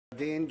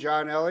Dean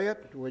John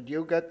Elliott, would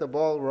you get the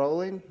ball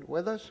rolling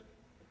with us?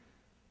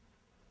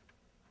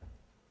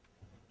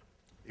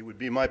 It would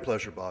be my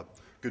pleasure, Bob.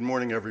 Good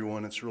morning,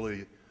 everyone. It's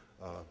really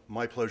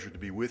my pleasure to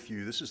be with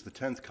you. This is the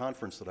 10th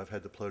conference that I've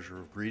had the pleasure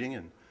of greeting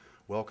and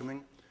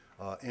welcoming,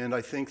 and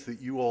I think that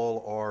you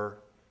all are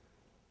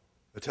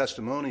a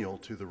testimonial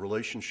to the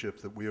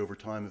relationship that we over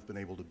time have been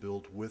able to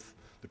build with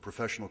the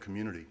professional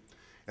community.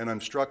 And I'm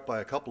struck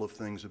by a couple of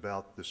things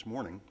about this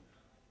morning.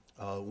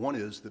 One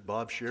is that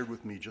Bob shared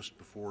with me just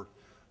before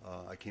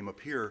I came up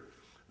here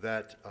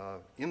that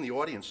in the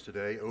audience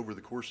today, over the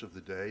course of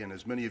the day, and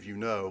as many of you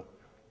know,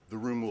 the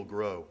room will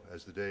grow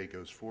as the day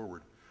goes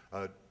forward.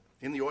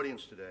 In the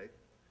audience today,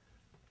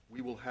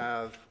 we will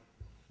have,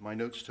 my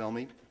notes tell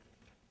me,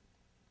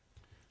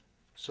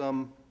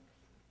 some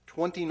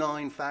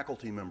 29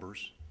 faculty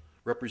members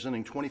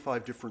representing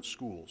 25 different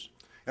schools.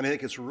 And I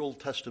think it's a real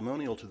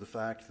testimonial to the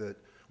fact that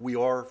we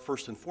are,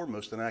 first and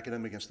foremost, an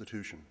academic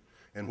institution.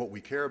 And what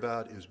we care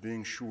about is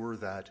being sure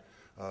that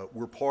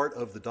we're part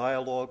of the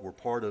dialogue, we're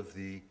part of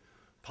the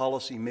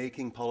policy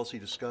making, policy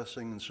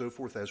discussing, and so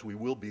forth, as we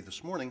will be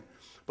this morning,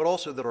 but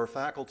also that our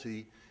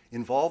faculty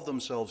involve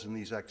themselves in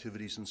these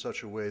activities in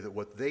such a way that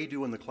what they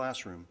do in the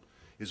classroom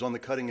is on the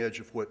cutting edge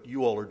of what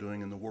you all are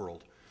doing in the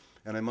world.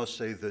 And I must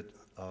say that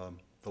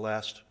the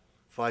last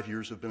 5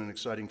 years have been an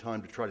exciting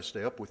time to try to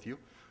stay up with you.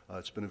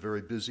 It's been a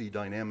very busy,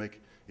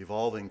 dynamic,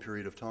 evolving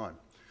period of time.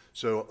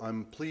 So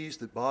I'm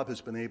pleased that Bob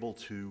has been able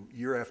to,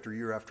 year after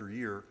year after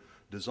year,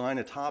 design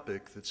a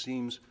topic that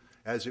seems,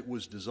 as it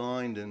was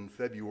designed in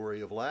February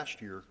of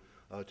last year,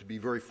 to be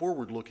very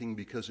forward-looking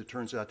because it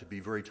turns out to be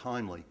very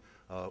timely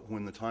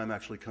when the time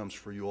actually comes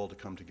for you all to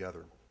come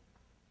together.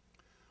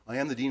 I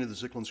am the Dean of the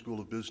Zicklin School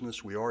of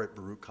Business. We are at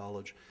Baruch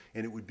College,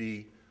 and it would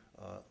be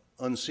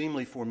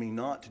unseemly for me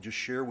not to just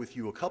share with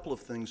you a couple of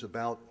things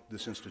about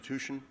this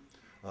institution.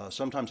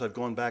 Sometimes I've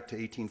gone back to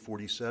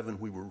 1847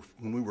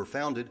 when we were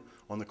founded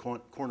on the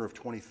corner of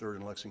 23rd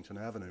and Lexington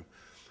Avenue.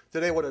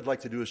 Today what I'd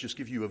like to do is just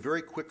give you a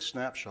very quick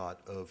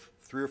snapshot of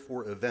 3 or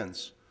 4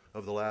 events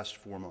of the last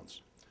 4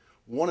 months.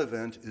 One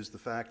event is the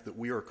fact that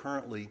we are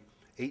currently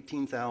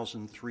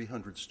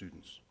 18,300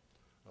 students.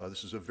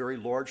 This is a very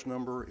large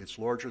number. It's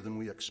larger than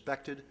we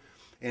expected,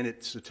 and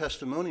it's a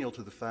testimonial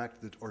to the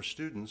fact that our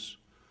students,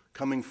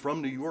 coming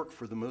from New York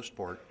for the most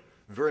part,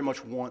 very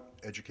much want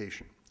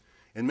education.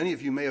 And many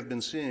of you may have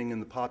been seeing in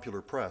the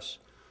popular press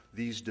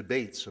these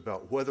debates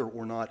about whether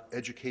or not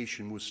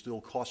education was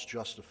still cost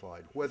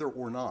justified, whether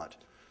or not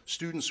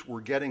students were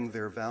getting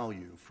their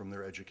value from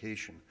their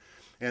education.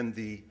 And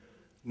the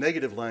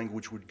negative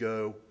language would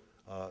go,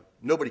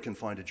 nobody can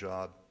find a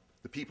job.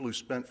 The people who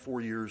spent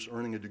 4 years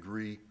earning a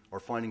degree are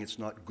finding it's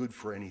not good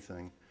for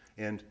anything,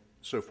 and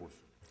so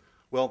forth.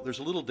 Well, there's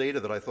a little data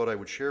that I thought I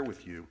would share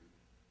with you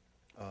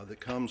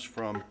that comes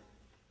from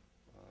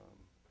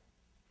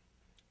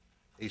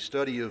a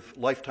study of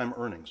lifetime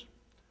earnings.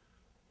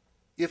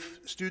 If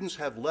students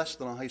have less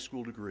than a high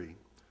school degree,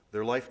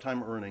 their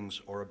lifetime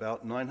earnings are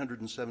about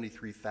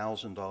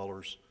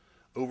 $973,000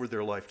 over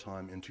their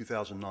lifetime in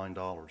 2009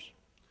 dollars.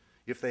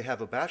 If they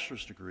have a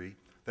bachelor's degree,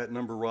 that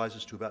number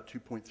rises to about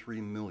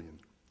 2.3 million.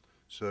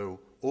 So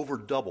over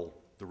double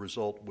the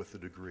result with a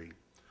degree.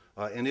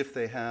 And if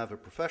they have a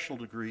professional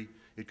degree,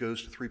 it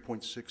goes to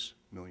 3.6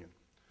 million.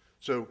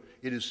 So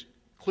it is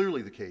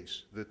clearly the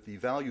case that the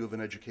value of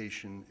an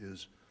education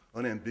is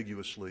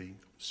unambiguously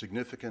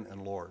significant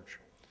and large.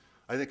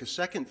 I think a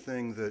second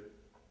thing that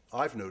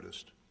I've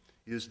noticed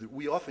is that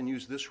we often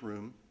use this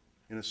room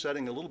in a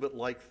setting a little bit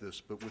like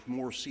this, but with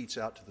more seats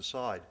out to the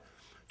side,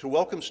 to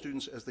welcome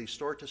students as they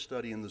start to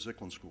study in the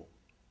Zicklin School.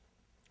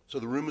 So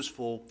the room is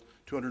full,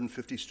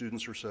 250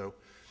 students or so.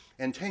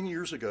 And 10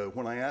 years ago,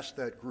 when I asked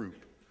that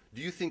group,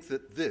 do you think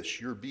that this,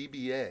 your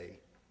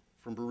BBA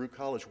from Baruch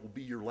College, will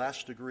be your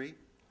last degree?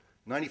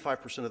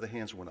 95% of the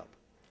hands went up.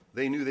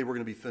 They knew they were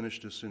going to be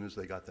finished as soon as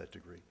they got that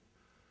degree.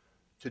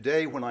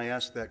 Today, when I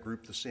ask that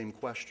group the same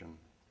question,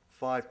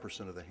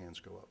 5% of the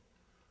hands go up.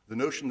 The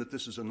notion that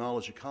this is a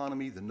knowledge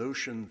economy, the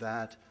notion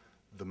that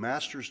the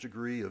master's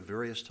degree of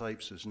various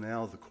types is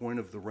now the coin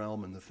of the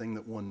realm and the thing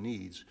that one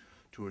needs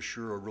to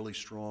assure a really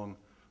strong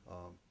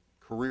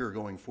career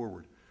going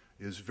forward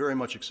is very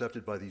much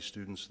accepted by these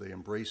students. They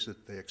embrace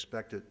it, they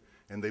expect it,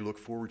 and they look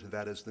forward to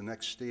that as the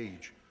next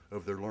stage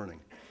of their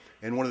learning.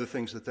 And one of the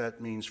things that that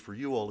means for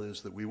you all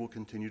is that we will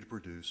continue to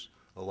produce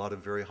a lot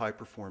of very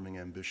high-performing,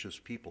 ambitious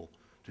people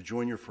to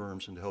join your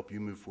firms and to help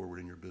you move forward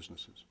in your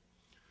businesses.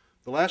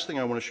 The last thing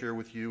I want to share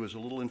with you is a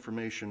little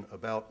information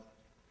about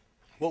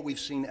what we've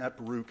seen at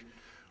Baruch.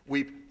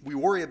 We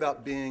worry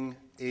about being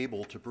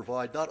able to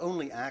provide not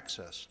only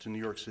access to New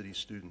York City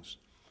students,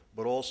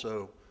 but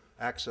also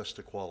access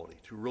to quality,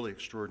 to really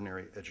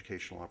extraordinary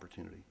educational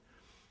opportunity.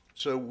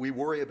 So we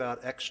worry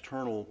about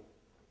external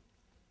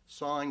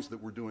signs that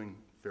we're doing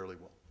fairly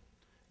well.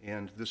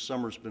 And this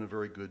summer's been a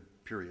very good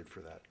period for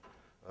that.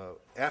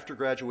 After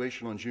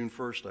graduation on June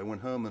 1st, I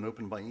went home and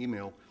opened my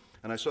email,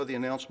 and I saw the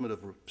announcement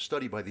of a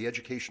study by the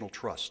Educational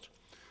Trust.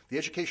 The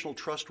Educational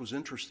Trust was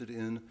interested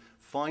in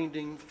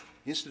finding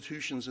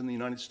institutions in the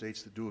United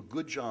States that do a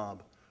good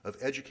job of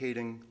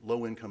educating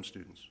low-income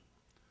students.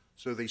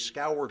 So they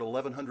scoured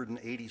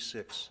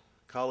 1,186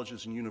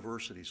 colleges and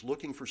universities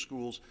looking for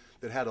schools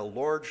that had a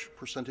large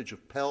percentage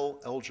of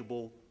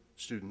Pell-eligible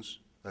students,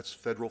 that's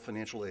federal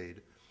financial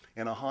aid,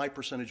 and a high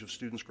percentage of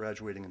students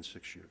graduating in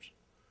 6 years.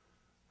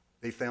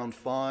 They found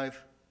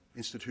 5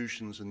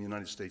 institutions in the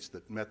United States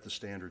that met the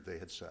standard they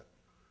had set.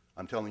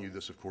 I'm telling you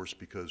this, of course,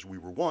 because we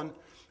were one,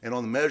 and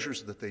on the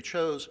measures that they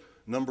chose,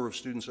 number of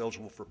students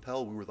eligible for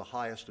Pell, we were the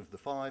highest of the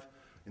 5.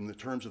 In the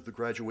terms of the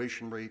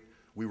graduation rate,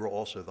 we were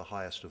also the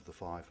highest of the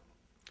 5.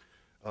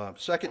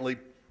 Secondly,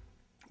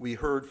 we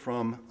heard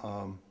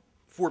from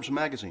Forbes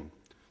magazine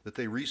that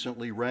they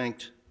recently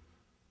ranked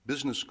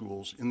business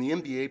schools in the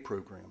MBA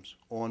programs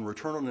on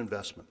return on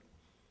investment.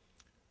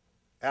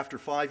 After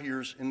 5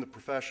 years in the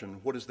profession,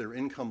 what does their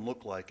income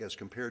look like as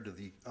compared to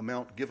the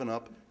amount given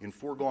up in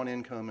foregone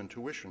income and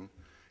tuition?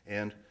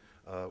 And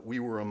we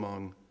were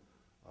among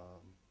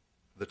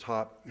the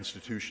top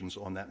institutions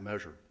on that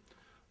measure.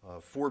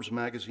 Forbes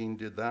magazine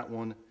did that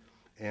one,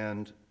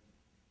 and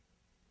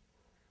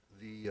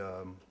the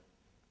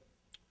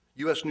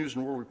U.S. News &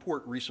 World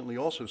Report recently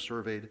also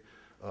surveyed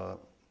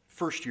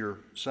first-year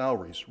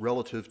salaries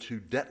relative to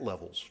debt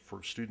levels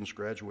for students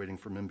graduating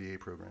from MBA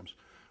programs.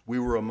 We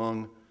were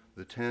among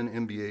the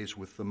 10 MBAs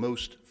with the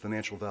most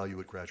financial value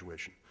at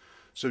graduation.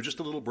 So just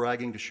a little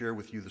bragging to share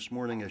with you this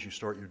morning as you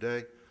start your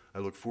day. I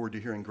look forward to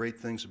hearing great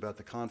things about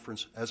the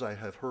conference, as I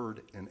have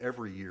heard in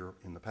every year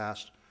in the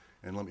past.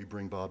 And let me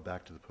bring Bob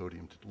back to the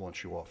podium to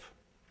launch you off.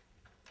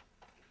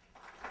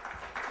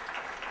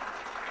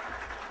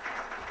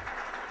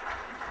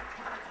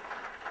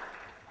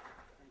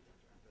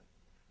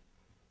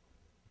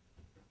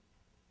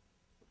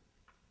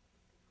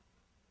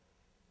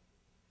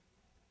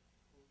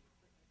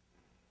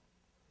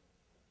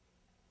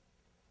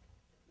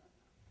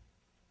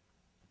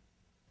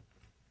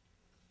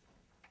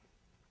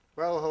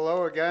 Well,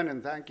 hello again,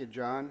 and thank you,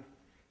 John.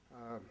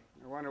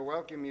 I want to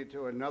welcome you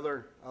to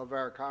another of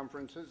our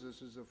conferences.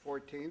 This is the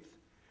 14th,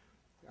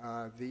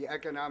 the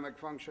economic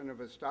function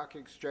of a stock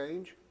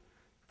exchange.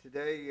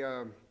 Today,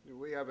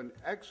 we have an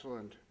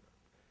excellent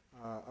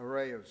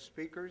array of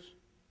speakers,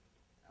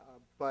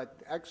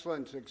 but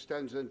excellence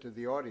extends into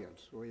the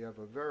audience. We have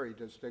a very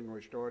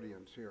distinguished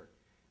audience here.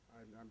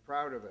 I'm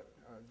proud of it.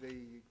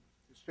 The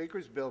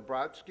speakers, Bill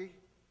Brodsky,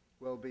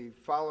 will be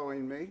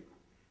following me.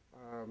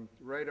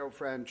 Redo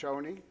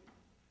Francioni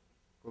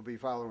will be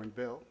following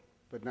Bill,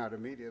 but not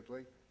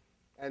immediately.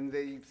 And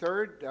the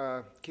third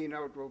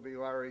keynote will be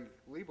Larry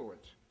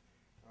Leibowitz.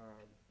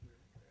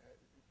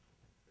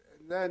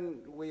 And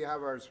then we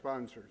have our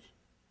sponsors.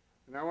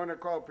 And I want to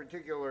call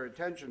particular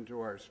attention to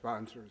our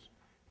sponsors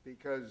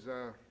because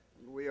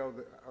we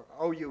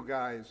owe you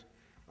guys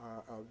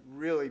a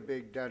really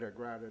big debt of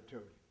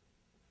gratitude.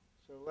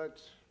 So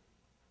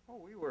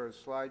we were a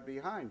slide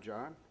behind,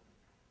 John.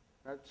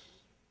 That's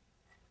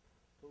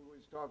who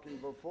was talking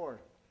before.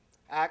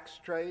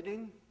 Axe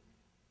trading.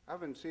 I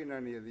haven't seen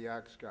any of the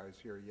Axe guys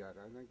here yet.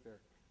 I think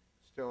they're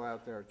still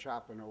out there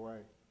chopping away.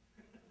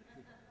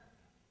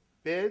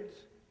 Bids,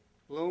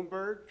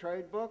 Bloomberg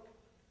Trade Book,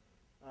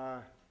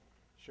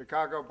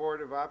 Chicago Board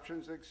of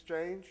Options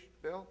Exchange,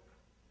 Bill,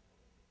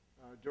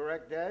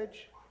 Direct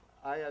Edge,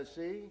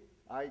 ISE,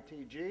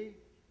 ITG,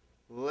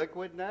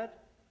 LiquidNet,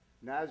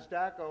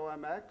 NASDAQ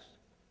OMX,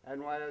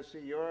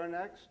 NYSE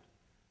Euronext,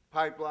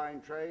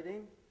 Pipeline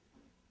Trading,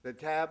 the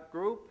Tab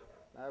Group,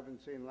 I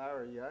haven't seen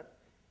Larry yet,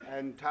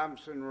 and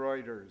Thomson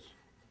Reuters.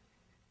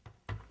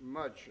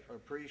 Much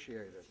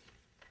appreciated.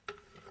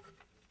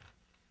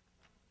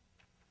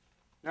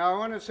 Now I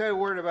want to say a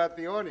word about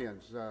the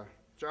audience.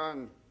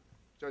 John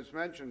just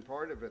mentioned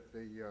part of it.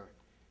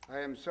 I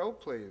am so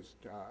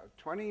pleased.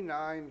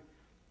 29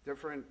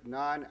 different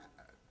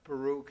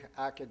non-Baruch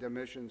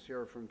academicians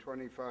here from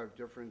 25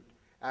 different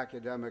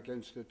academic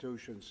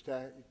institutions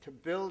to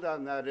build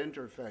on that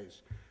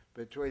interface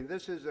between,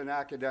 this is an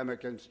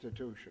academic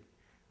institution.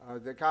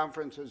 The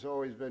conference has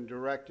always been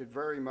directed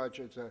very much,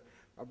 it's a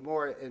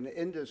more an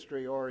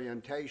industry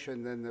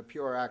orientation than the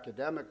pure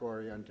academic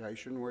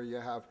orientation, where you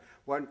have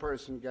one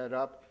person get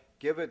up,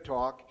 give a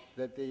talk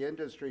that the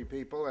industry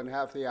people and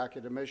half the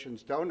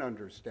academicians don't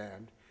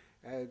understand.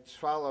 It's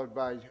followed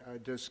by a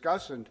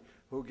discussant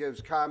who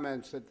gives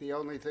comments that the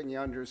only thing you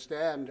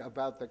understand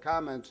about the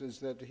comments is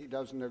that he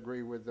doesn't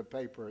agree with the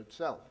paper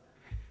itself.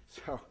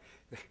 So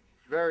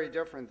very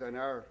different than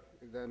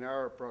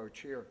our approach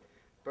here.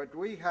 But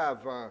we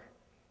have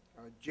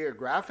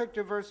geographic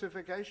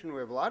diversification. We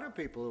have a lot of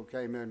people who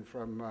came in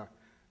from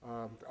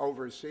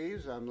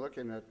overseas. I'm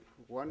looking at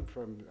one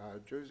from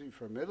Druzy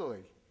from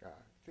Italy.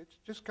 It's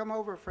just come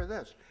over for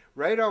this.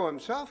 Redo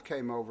himself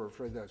came over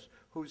for this.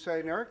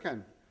 Hussein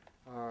Erkin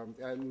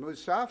and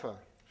Mustafa.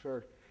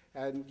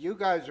 And you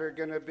guys are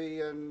going to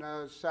be in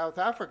South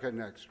Africa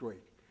next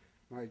week.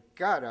 My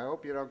God, I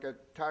hope you don't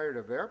get tired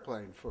of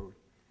airplane food.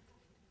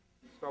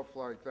 Stuff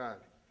like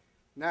that.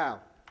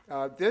 Now,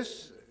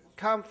 this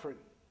conference,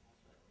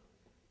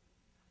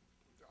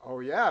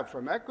 oh yeah,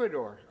 from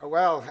Ecuador.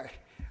 Well,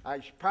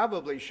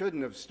 probably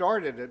shouldn't have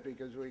started it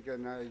because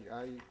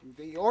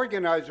the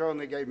organizer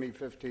only gave me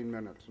 15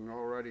 minutes and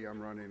already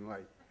I'm running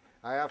late.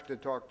 I have to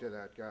talk to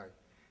that guy.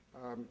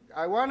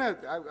 I want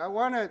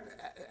to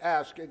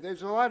ask,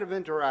 there's a lot of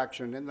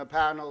interaction in the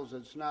panels.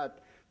 It's not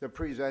the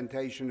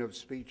presentation of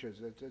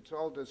speeches. It's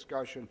all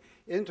discussion,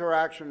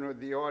 interaction with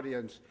the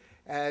audience.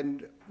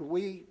 And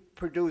we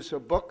produce a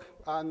book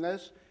on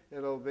this.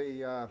 It'll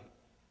be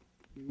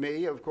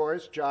me, of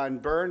course, John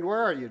Byrne.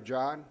 Where are you,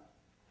 John?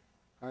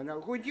 I know.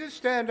 Would you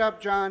stand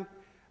up, John?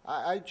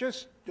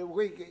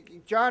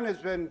 John has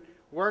been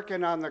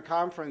working on the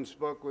conference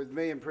book with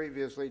me and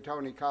previously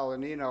Tony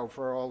Colanino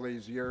for all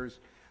these years.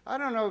 I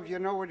don't know if you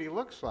know what he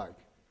looks like,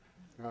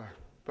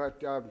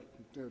 but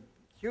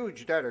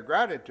huge debt of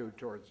gratitude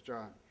towards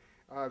John.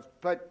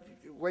 But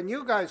when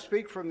you guys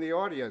speak from the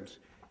audience,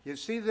 you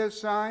see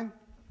this sign?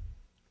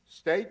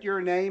 State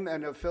your name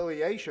and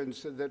affiliation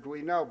so that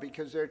we know,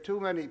 because there are too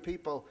many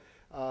people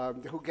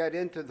who get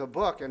into the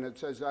book and it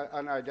says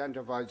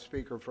unidentified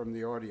speaker from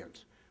the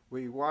audience.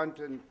 We want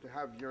to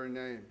have your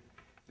name.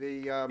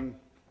 The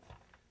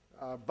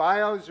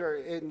bios are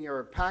in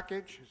your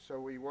package, so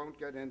we won't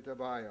get into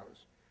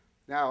bios.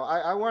 Now,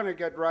 I want to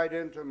get right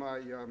into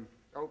my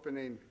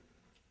opening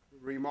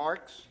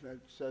remarks that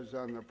says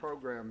on the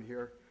program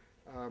here.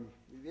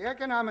 The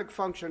economic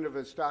function of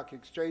a stock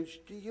exchange,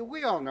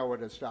 we all know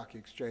what a stock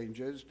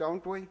exchange is,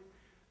 don't we?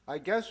 I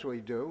guess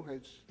we do.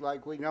 It's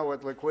like we know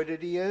what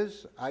liquidity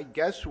is. I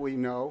guess we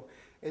know.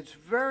 It's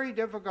very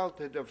difficult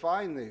to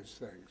define these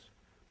things.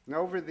 And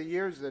over the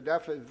years, the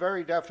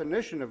very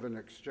definition of an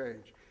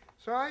exchange.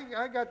 So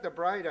I got the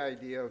bright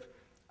idea of,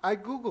 I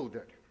Googled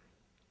it.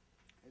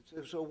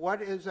 So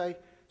what is a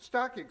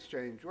stock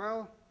exchange?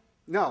 Well,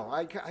 no,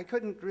 I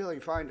couldn't really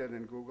find it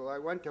in Google. I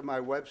went to my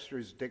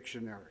Webster's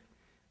dictionary.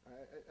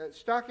 A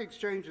stock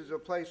exchange is a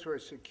place where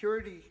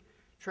security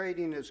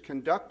trading is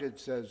conducted,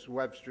 says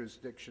Webster's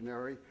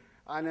dictionary,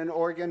 on an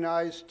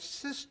organized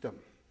system.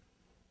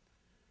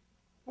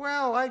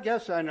 Well, I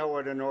guess I know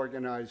what an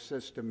organized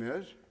system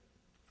is.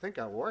 I think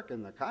I work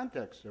in the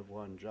context of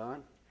one,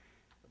 John.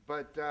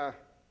 But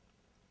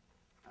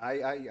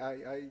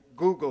I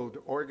Googled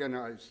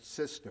organized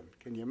system.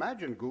 Can you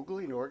imagine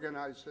Googling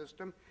organized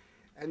system?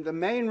 And the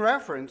main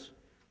reference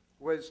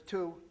was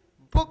to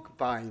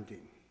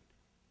bookbinding.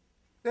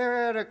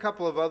 There had a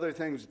couple of other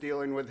things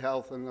dealing with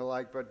health and the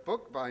like, but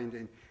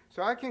bookbinding.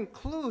 So I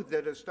conclude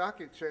that a stock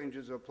exchange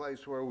is a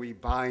place where we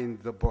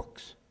bind the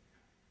books.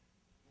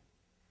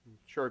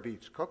 Sure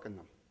beats cooking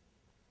them.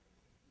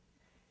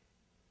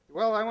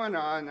 Well, I went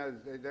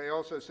on. They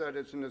also said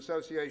it's an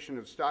association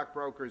of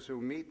stockbrokers who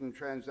meet and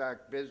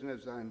transact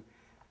business on,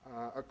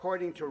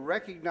 according to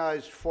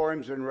recognized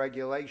forms and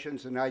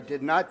regulations, and I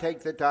did not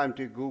take the time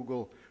to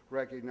Google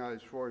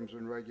recognized forms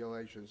and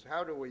regulations.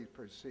 How do we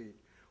proceed?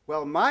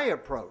 Well, my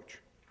approach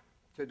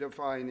to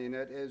defining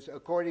it is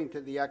according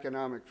to the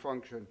economic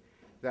function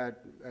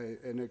that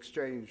an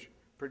exchange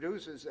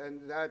produces,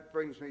 and that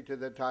brings me to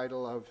the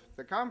title of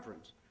the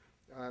conference.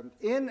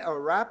 In a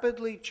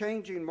rapidly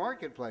changing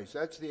marketplace,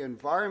 that's the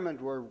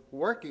environment we're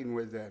working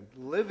within,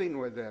 living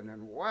within,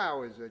 and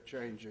wow, is it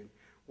changing.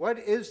 What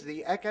is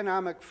the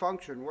economic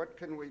function? What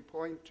can we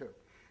point to?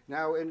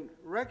 Now, in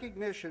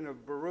recognition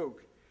of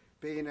Baruch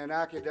being an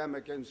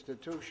academic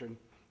institution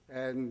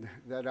and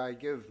that I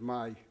give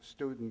my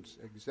students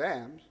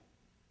exams,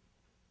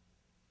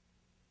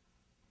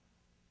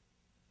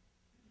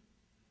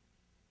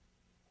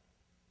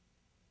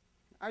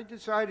 I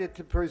decided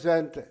to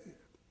present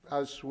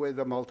us with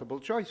a multiple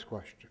choice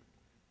question.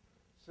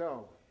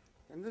 So,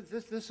 and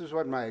this is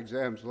what my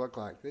exams look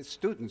like. The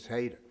students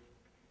hate it.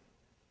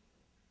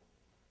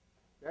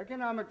 The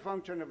economic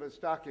function of a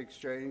stock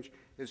exchange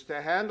is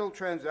to handle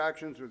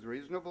transactions with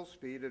reasonable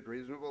speed at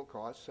reasonable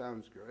cost.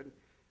 Sounds good.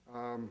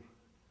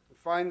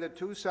 Find the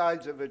two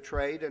sides of a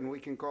trade, and we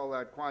can call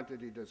that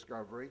quantity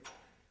discovery.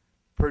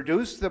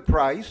 Produce the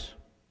price,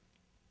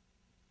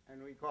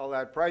 and we call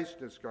that price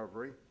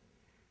discovery.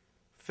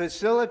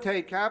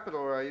 Facilitate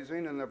capital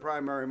raising in the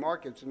primary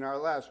markets. In our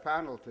last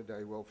panel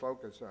today, we'll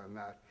focus on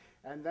that.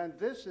 And then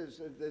this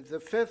is, the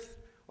fifth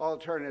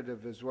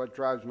alternative is what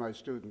drives my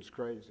students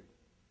crazy.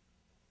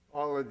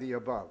 All of the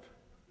above.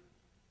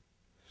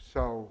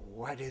 So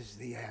what is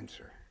the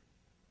answer?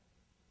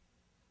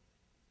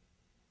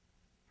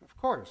 Of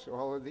course,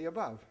 all of the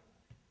above.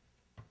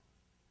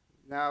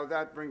 Now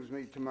that brings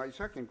me to my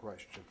second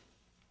question.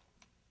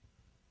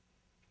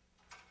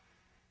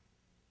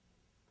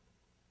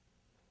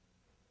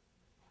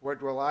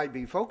 What will I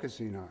be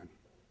focusing on?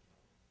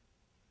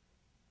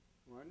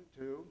 1,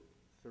 2,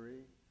 3,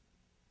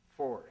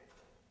 4.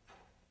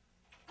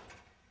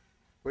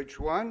 Which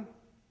one?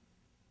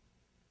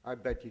 I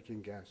bet you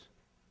can guess.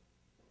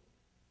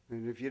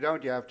 And if you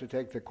don't, you have to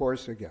take the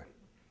course again.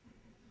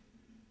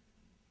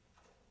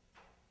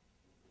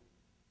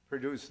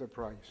 Produce the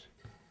price.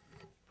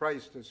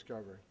 Price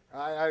discovery.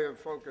 I have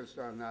focused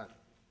on that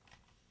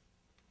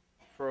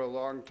for a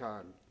long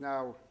time.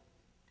 Now,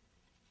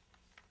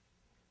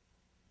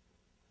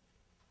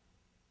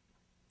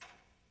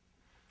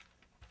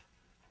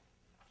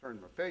 Turn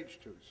my page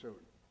too soon.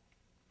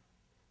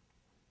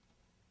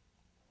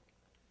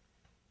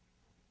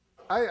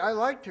 I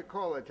like to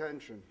call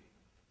attention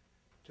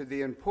to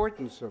the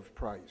importance of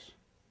price.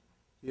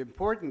 The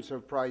importance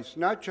of price,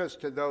 not just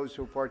to those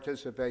who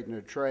participate in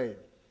a trade,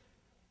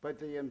 but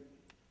the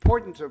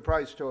importance of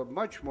price to a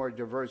much more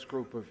diverse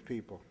group of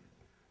people.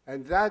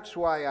 And that's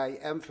why I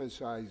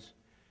emphasize,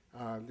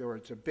 or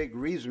it's a big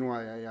reason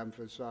why I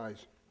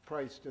emphasize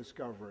price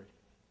discovery.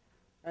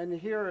 And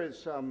here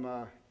is some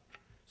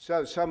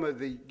of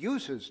the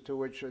uses to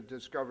which a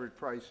discovered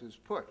price is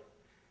put.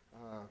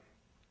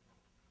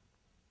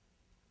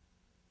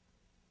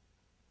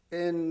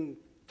 In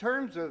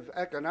terms of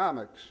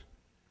economics,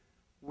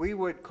 we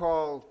would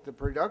call the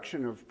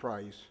production of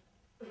price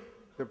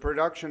the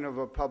production of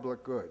a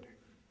public good.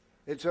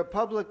 It's a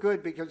public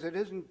good because it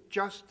isn't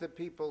just the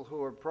people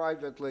who are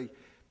privately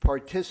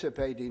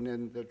participating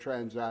in the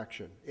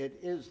transaction. It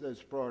is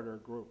this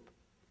broader group.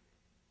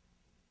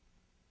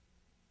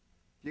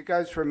 You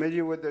guys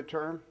familiar with the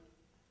term?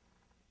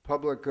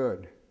 Public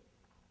good.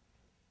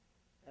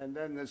 And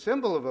then the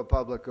symbol of a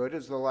public good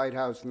is the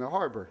lighthouse in the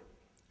harbor.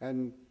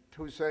 And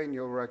Hussein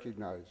you'll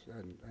recognize,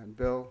 and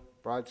Bill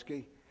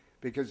Brodsky,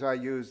 because I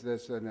used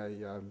this in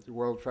a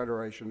World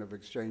Federation of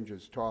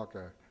Exchanges talk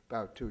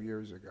about 2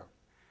 years ago.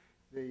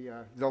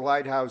 The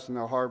lighthouse in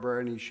the harbor,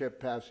 any ship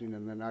passing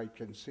in the night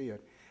can see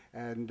it.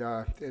 And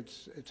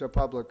it's a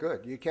public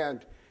good. You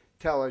can't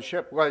tell a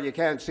ship, well, you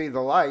can't see the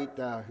light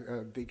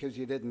because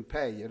you didn't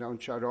pay. You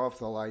don't shut off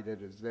the light,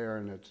 it is there,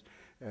 and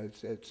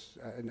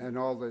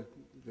all the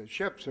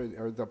ships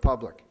are the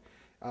public.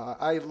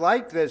 I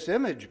like this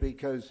image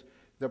because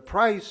the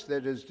price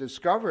that is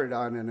discovered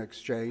on an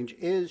exchange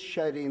is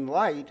shedding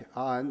light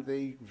on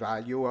the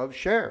value of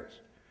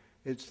shares.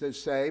 It's the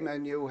same,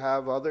 and you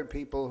have other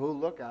people who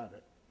look at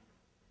it.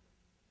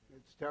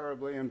 It's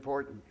terribly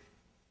important.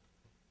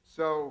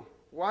 So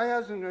why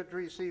hasn't it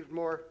received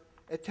more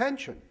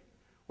attention?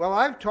 Well,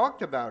 I've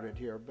talked about it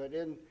here, but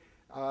in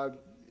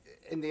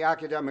the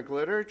academic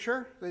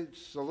literature,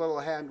 it's a little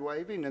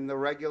hand-waving. In the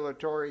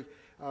regulatory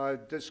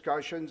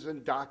discussions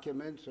and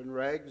documents and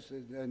regs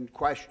and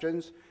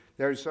questions,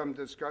 there's some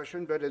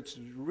discussion, but it's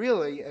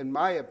really, in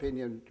my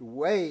opinion,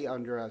 way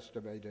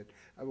underestimated,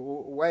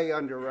 way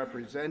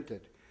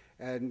underrepresented.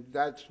 And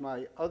that's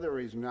my other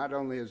reason. Not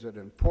only is it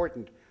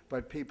important,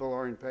 but people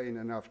aren't paying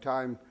enough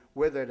time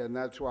with it, and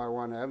that's why I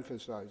want to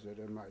emphasize it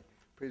in my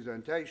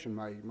presentation,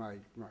 my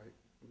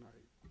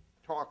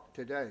talk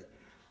today.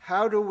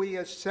 How do we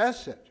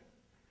assess it?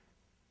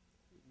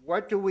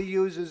 What do we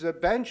use as a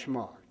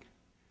benchmark?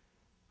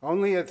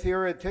 Only a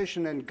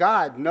theoretician and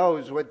God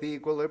knows what the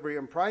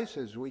equilibrium price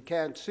is. We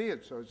can't see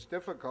it, so it's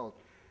difficult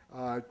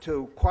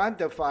to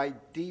quantify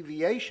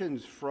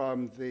deviations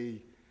from the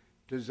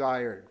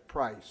desired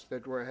price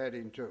that we're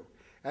heading to.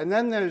 And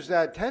then there's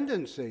that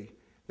tendency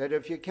that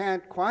if you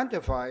can't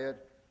quantify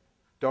it,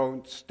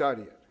 don't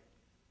study it.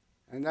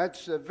 And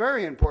that's a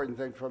very important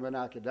thing from an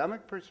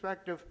academic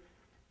perspective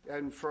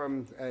and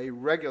from a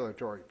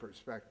regulatory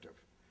perspective.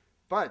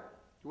 But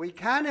we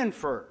can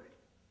infer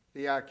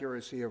the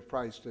accuracy of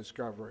price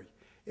discovery.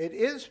 It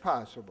is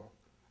possible.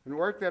 In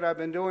work that I've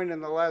been doing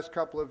in the last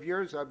couple of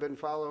years, I've been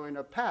following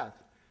a path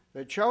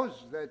that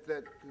shows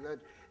that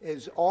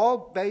is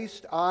all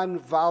based on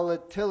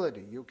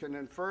volatility. You can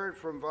infer it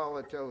from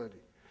volatility.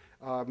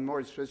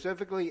 More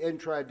specifically,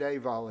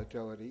 intraday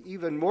volatility.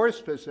 Even more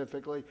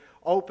specifically,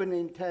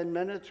 opening 10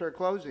 minutes or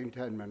closing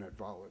 10-minute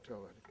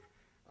volatility.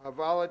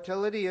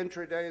 Volatility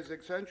intraday is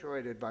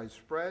accentuated by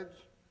spreads,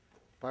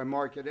 by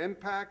market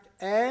impact,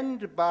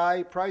 and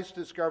by price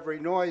discovery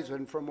noise.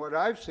 And from what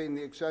I've seen,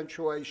 the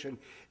accentuation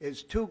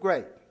is too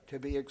great to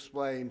be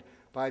explained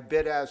by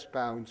bid-ask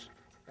bounce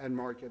and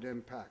market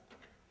impact.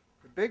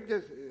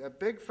 A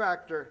big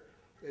factor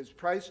is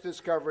price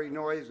discovery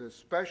noise,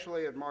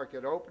 especially at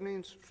market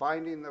openings,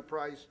 finding the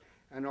price,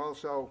 and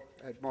also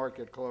at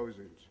market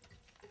closings.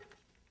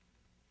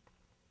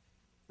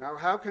 Now,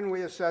 how can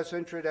we assess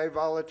intraday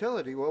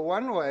volatility? Well,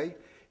 one way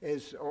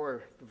is,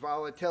 or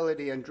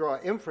volatility and draw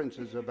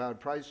inferences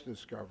about price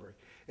discovery,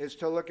 is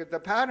to look at the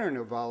pattern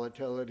of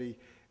volatility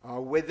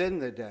within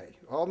the day.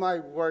 All my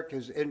work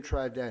is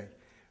intraday.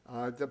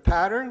 The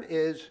pattern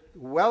is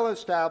well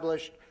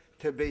established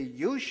to be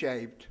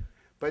U-shaped,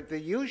 but the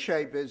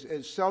U-shape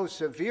is so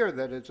severe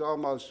that it's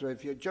almost,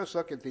 if you just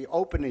look at the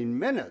opening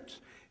minutes,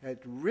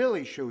 it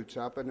really shoots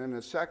up, and in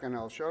a second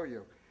I'll show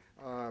you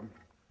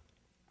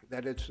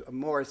that it's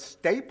more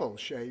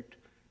staple-shaped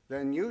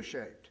than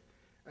U-shaped.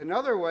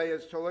 Another way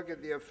is to look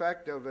at the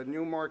effect of a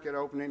new market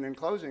opening and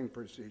closing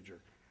procedure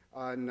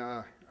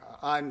on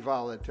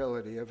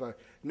volatility. If a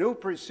new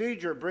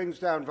procedure brings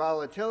down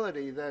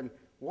volatility, then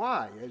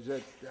why? Is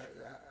it,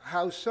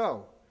 how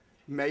so?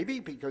 Maybe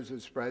because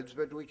of spreads,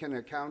 but we can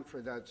account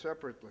for that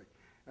separately.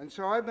 And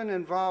so I've been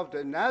involved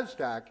in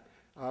NASDAQ,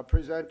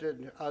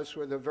 presented us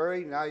with a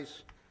very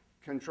nice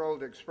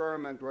controlled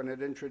experiment when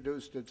it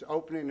introduced its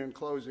opening and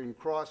closing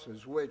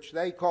crosses, which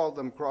they call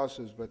them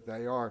crosses, but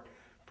they are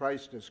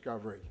price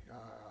discovery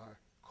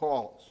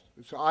calls.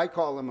 So I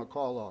call them a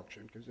call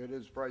auction because it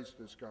is price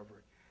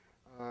discovery.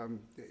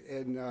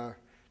 in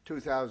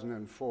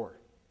 2004.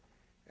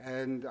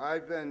 And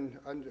I've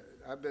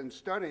been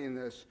studying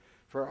this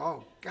for,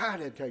 oh God,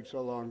 it takes a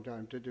long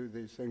time to do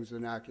these things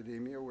in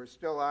academia. We're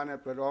still on it,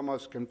 but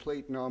almost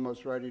complete and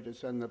almost ready to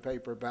send the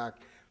paper back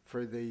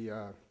for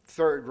the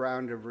third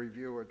round of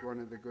review at one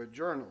of the good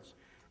journals.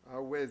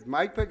 With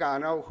Mike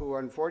Pagano, who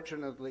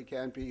unfortunately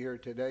can't be here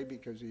today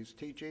because he's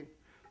teaching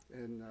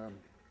in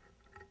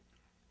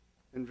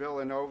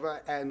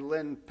Villanova, and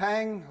Lynn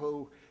Pang,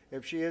 who,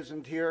 if she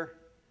isn't here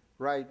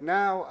right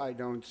now, I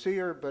don't see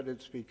her, but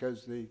it's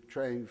because the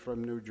train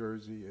from New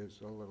Jersey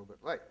is a little bit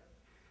late.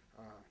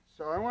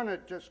 So I want to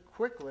just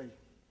quickly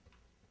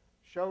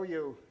show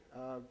you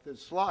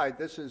this slide.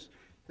 This is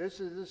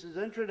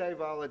intraday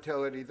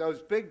volatility.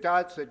 Those big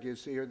dots that you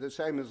see are the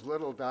same as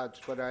little dots,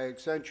 but I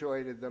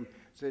accentuated them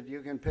so that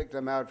you can pick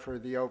them out for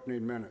the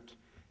opening minutes.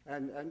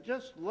 And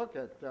just look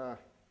at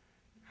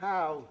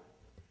how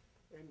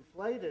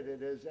inflated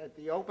it is at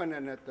the open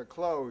and at the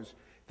close.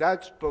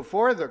 That's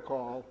before the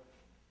call.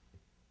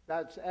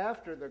 That's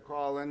after the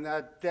call, and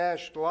that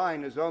dashed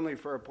line is only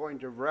for a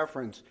point of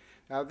reference.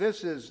 Now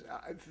this is,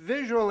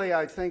 visually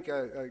I think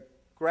a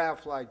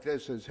graph like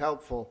this is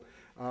helpful.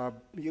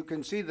 You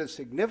can see the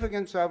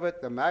significance of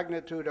it, the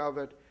magnitude of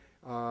it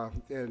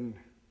in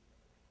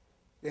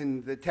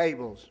the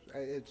tables.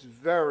 It's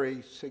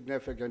very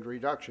significant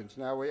reductions.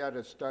 Now we had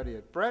to study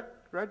it. Brett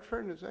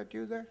Redfern, is that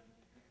you there?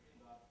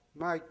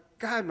 My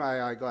God,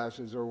 my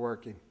eyeglasses are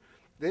working.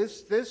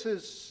 This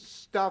is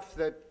stuff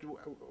that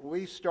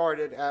we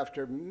started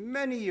after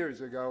many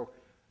years ago.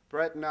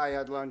 Brett and I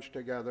had lunch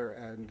together,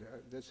 and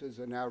this is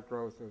an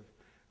outgrowth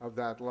of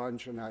that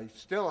lunch, and I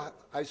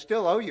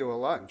still owe you a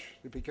lunch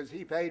because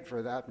he paid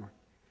for that one.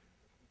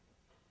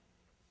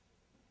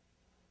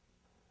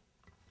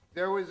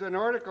 There was an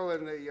article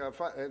in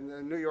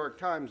the New York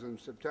Times on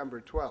September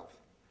 12th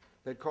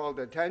that called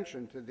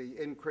attention to the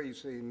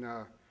increasing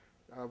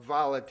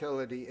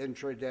volatility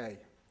intraday,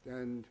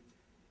 and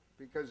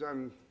because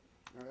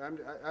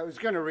I was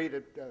going to read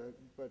it,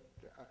 but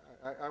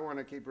I want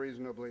to keep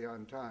reasonably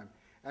on time.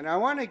 And I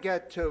want to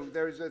get to,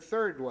 there's a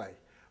third way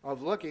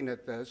of looking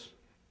at this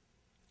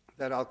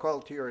that I'll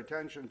call to your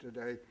attention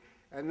today,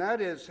 and that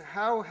is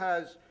how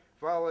has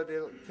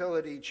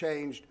volatility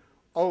changed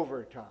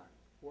over time?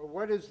 Well,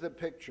 what is the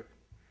picture?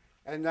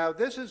 And now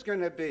this is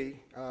going to be,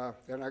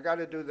 and I got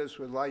to do this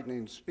with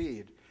lightning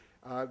speed,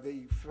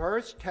 the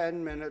first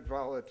 10-minute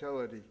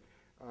volatility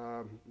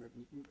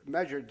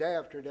measured day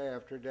after day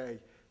after day,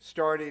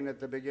 starting at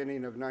the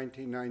beginning of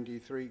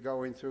 1993,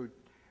 going through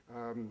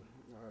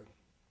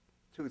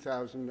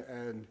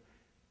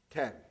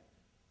 2010.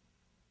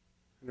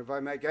 And if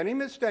I make any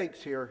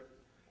mistakes here,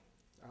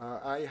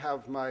 I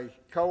have my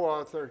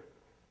co-author,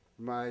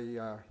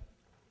 my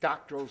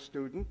doctoral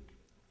student,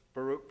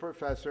 Baruch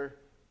Professor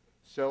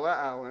Scylla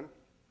Allen,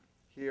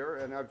 here,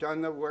 and I've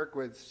done the work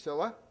with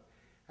Scylla,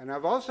 and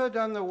I've also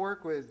done the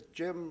work with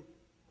Jim,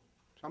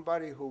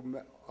 somebody who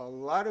a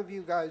lot of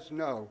you guys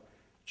know,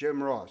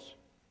 Jim Ross.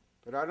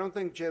 But I don't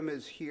think Jim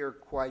is here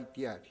quite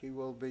yet. He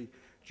will be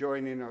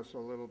joining us a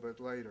little bit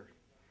later.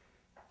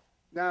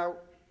 Now,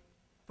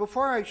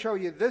 before I show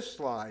you this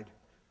slide,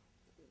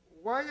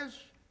 why is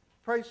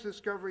price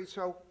discovery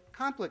so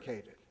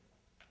complicated?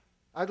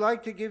 I'd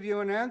like to give you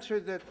an answer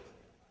that,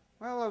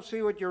 well, I'll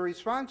see what your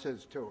response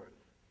is to it.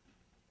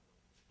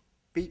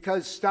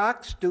 Because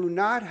stocks do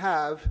not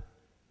have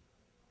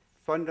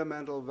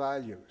fundamental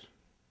values.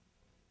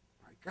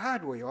 My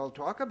God, we all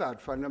talk about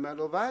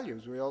fundamental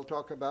values. We all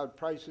talk about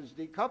prices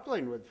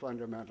decoupling with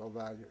fundamental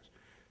values.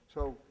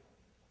 So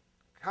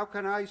how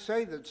can I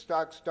say that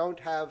stocks don't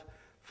have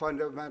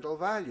fundamental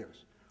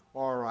values?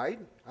 All right,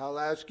 I'll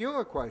ask you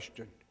a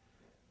question.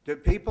 Do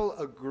people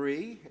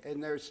agree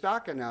in their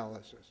stock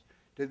analysis?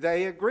 Did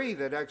they agree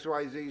that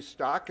XYZ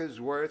stock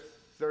is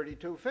worth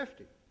 $32.50?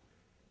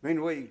 I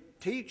mean, we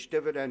teach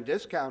dividend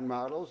discount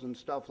models and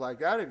stuff like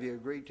that. If you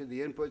agree to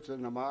the inputs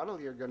in the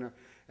model, you're going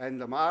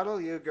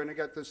to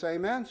get the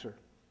same answer.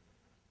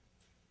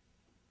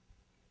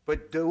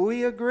 But do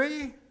we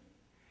agree?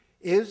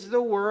 Is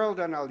the world,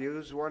 and I'll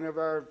use one of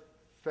our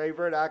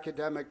favorite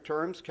academic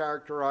terms,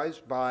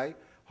 characterized by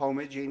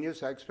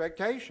homogeneous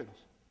expectations?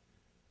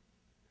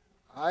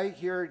 I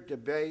hear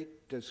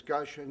debate,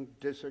 discussion,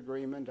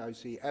 disagreement. I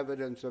see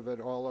evidence of it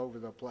all over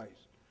the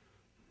place.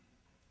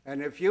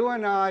 And if you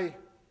and I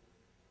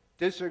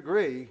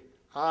disagree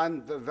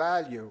on the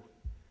value,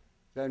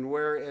 then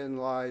wherein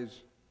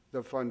lies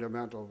the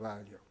fundamental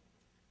value?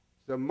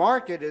 The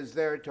market is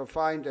there to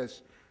find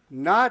us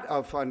not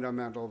a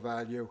fundamental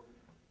value,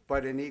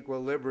 but an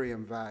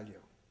equilibrium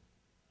value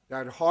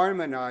that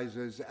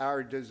harmonizes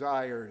our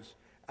desires,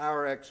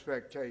 our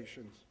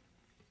expectations.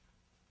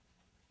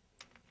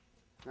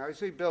 Now, I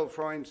see Bill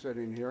Freund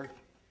sitting here,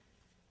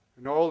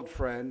 an old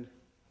friend.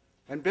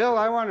 And Bill,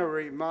 I want to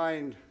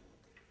remind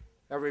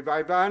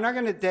everybody, but I'm not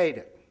going to date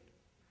it.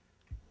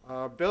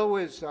 Bill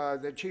was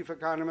the chief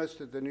economist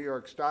at the New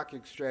York Stock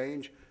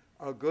Exchange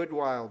a good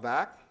while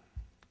back.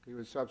 He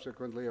was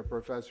subsequently a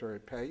professor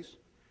at Pace.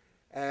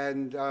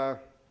 And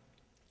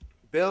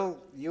Bill,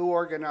 you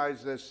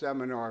organized this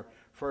seminar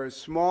for a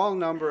small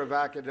number of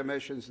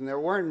academicians, and there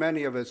weren't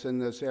many of us in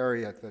this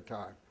area at the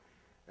time.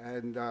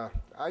 And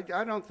I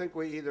don't think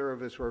either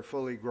of us were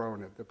fully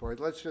grown at the point.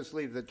 Let's just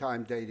leave the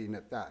time dating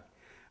at that.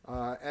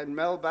 And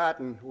Mel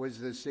Batten was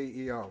the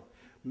CEO.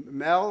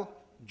 Mel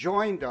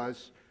joined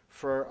us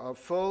for a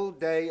full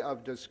day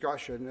of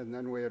discussion, and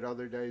then we had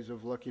other days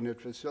of looking at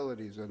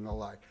facilities and the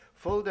like.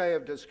 Full day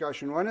of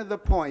discussion. One of the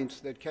points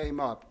that came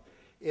up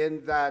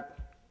in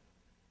that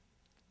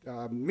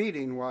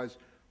meeting was,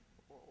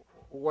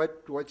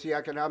 what's the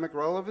economic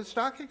role of a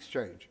stock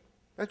exchange?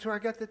 That's where I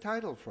got the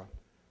title from.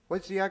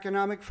 What's the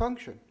economic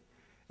function?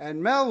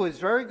 And Mel was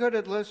very good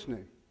at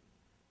listening.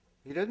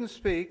 He didn't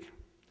speak.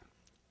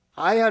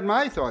 I had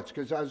my thoughts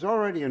because I was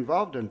already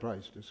involved in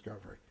price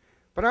discovery.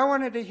 But I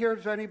wanted to hear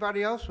if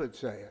anybody else would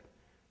say it.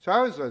 So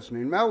I was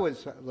listening. Mel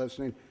was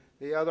listening.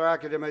 The other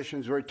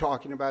academicians were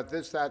talking about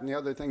this, that, and the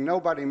other thing.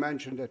 Nobody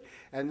mentioned it.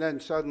 And then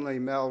suddenly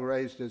Mel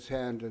raised his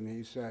hand and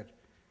he said,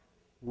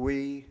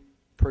 "We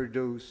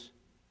produce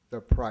the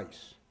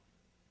price."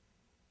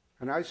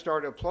 And I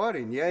started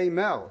applauding, "Yay,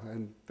 Mel."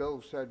 And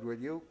Bill said, "Will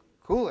you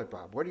cool it,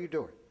 Bob? What are you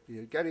doing?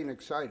 You're getting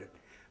excited."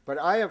 But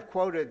I have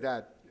quoted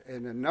that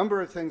in a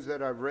number of things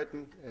that I've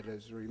written. It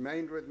has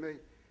remained with me.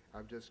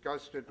 I've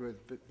discussed it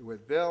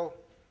with Bill.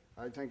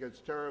 I think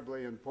it's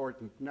terribly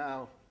important.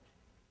 Now,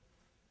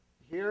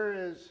 here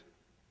is,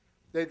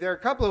 there are a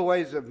couple of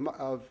ways of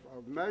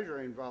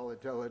measuring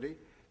volatility.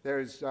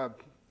 There's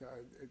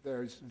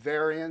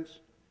variance,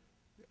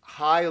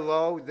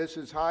 high-low. This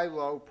is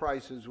high-low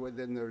prices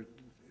within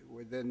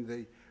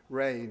the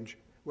range,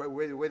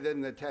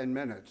 within the 10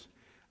 minutes.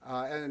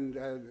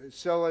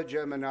 Scylla,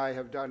 Jim, and I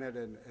have done it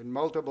in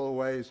multiple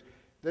ways.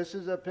 This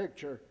is a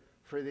picture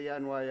for the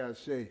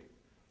NYSE.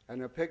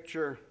 And a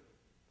picture,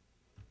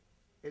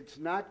 it's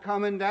not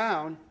coming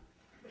down,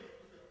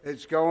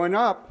 it's going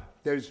up.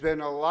 There's been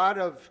a lot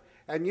of,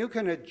 and you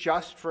can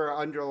adjust for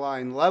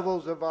underlying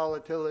levels of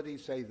volatility,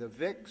 say the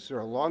VIX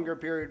or longer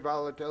period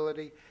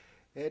volatility.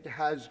 It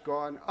has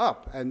gone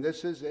up, and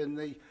this is in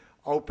the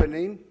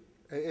opening.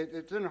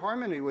 It's in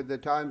harmony with the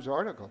Times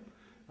article,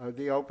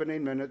 the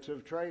opening minutes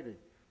of trading.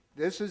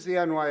 This is the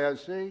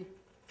NYSE.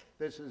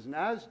 This is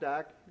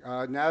NASDAQ.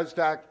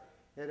 NASDAQ,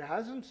 it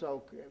hasn't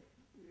so, it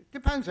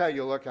depends how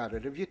you look at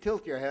it. If you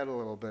tilt your head a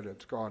little bit,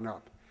 it's gone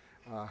up.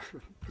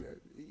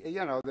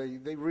 You know,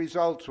 the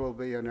results will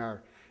be in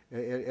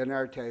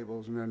our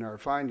tables and in our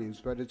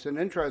findings, but it's an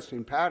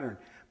interesting pattern.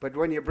 But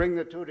when you bring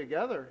the two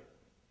together,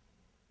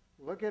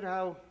 look at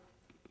how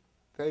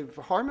they've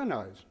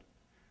harmonized.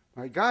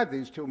 My God,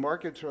 these two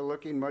markets are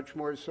looking much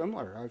more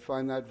similar. I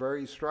find that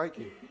very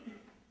striking.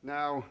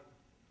 Now,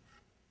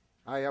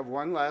 I have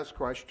one last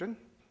question,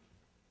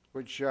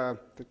 which,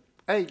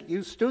 hey,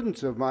 you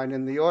students of mine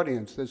in the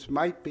audience, this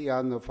might be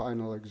on the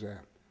final exam.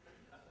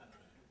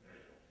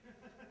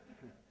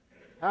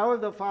 How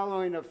have the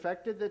following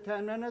affected the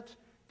 10 minutes?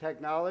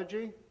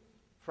 Technology,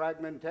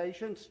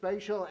 fragmentation,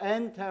 spatial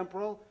and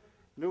temporal,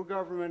 new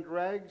government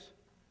regs,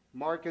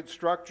 market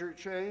structure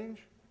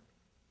change,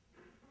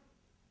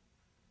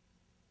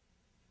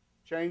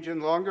 change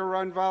in longer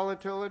run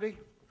volatility.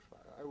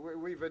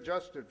 We've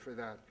adjusted for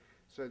that,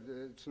 so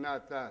it's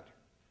not that.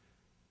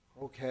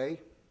 Okay,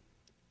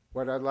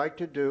 what I'd like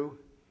to do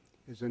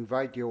is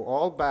invite you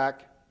all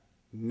back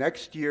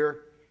next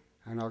year,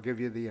 and I'll give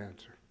you the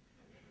answer.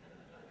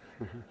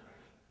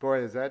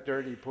 Boy, is that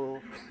dirty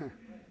pool.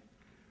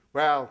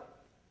 Well,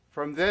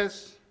 from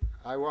this,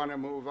 I want to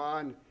move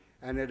on,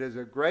 and it is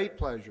a great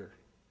pleasure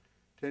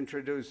to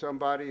introduce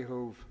somebody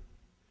who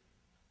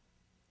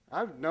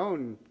I've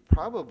known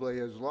probably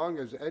as long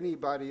as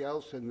anybody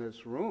else in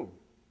this room.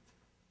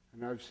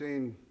 And I've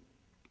seen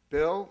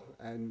Bill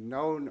and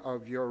known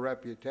of your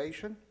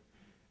reputation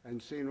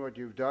and seen what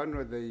you've done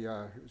with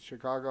the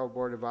Chicago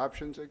Board of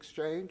Options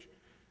Exchange.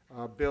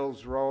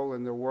 Bill's role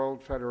in the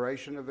World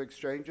Federation of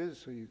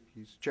Exchanges,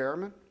 he's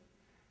chairman.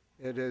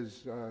 It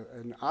is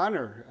an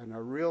honor and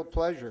a real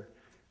pleasure,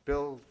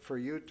 Bill, for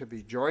you to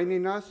be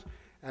joining us.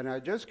 And I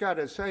just got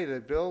to say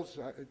that Bill's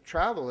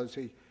travel is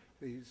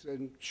he's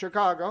in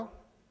Chicago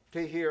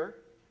to here,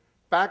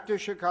 back to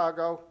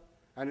Chicago,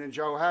 and in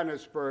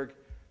Johannesburg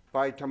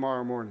by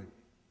tomorrow morning.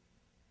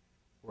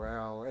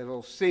 Well,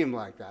 it'll seem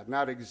like that.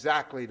 Not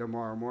exactly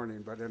tomorrow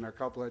morning, but in a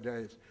couple of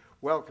days.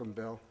 Welcome,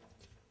 Bill.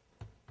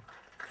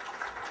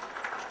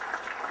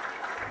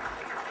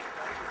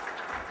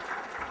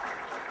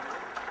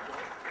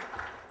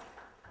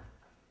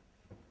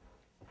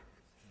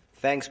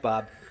 Thanks,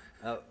 Bob.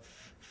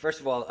 First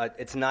of all,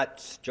 it's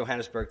not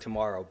Johannesburg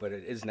tomorrow, but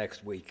it is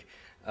next week.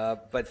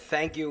 But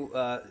thank you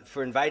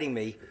for inviting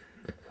me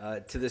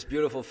to this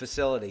beautiful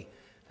facility.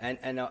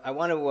 And I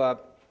want to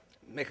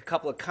make a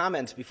couple of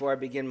comments before I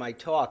begin my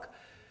talk.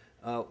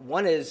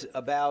 One is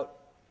about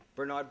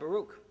Bernard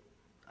Baruch.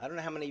 I don't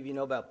know how many of you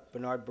know about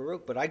Bernard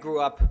Baruch, but I grew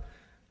up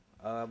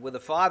with a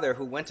father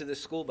who went to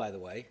this school, by the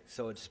way,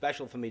 so it's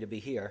special for me to be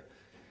here.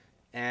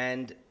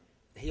 And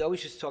he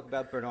always used to talk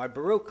about Bernard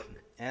Baruch,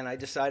 and I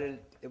decided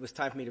it was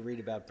time for me to read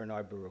about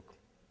Bernard Baruch.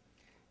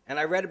 And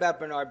I read about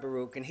Bernard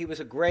Baruch, and he was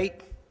a great,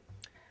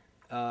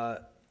 he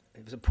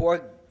was a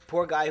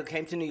poor guy who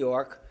came to New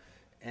York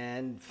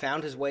and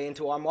found his way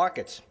into our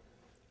markets.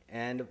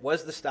 And it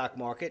was the stock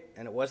market,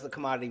 and it was the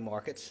commodity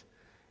markets.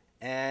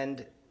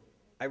 And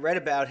I read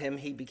about him.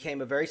 He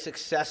became a very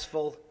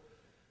successful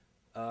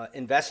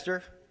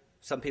investor.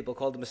 Some people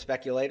called him a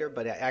speculator,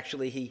 but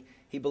actually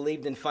he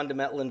believed in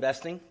fundamental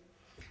investing.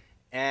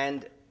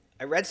 And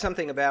I read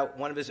something about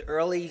one of his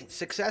early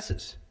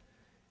successes.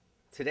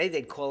 Today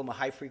they'd call him a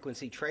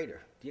high-frequency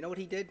trader. Do you know what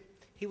he did?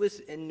 He was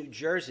in New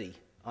Jersey,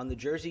 on the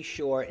Jersey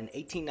Shore in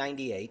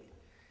 1898,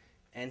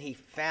 and he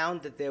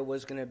found that there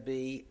was going to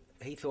be,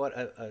 he thought,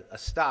 a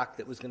stock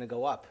that was going to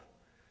go up.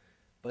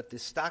 But the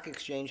stock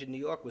exchange in New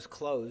York was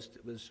closed.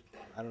 It was,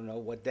 I don't know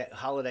what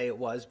holiday it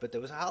was, but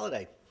there was a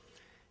holiday.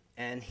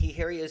 And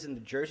here he is in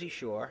the Jersey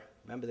Shore.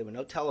 Remember, there were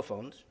no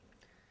telephones.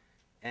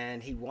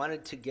 And he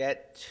wanted to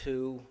get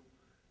to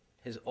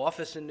his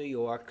office in New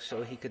York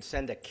so he could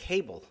send a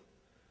cable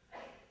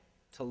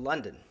to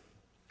London.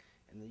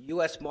 And the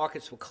U.S.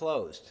 markets were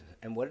closed.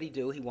 And what did he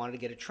do? He wanted to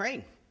get a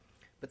train.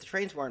 But the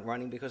trains weren't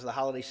running because of the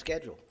holiday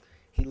schedule.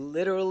 He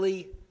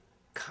literally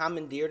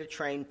commandeered a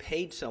train,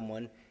 paid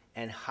someone,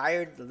 and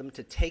hired them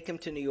to take him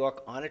to New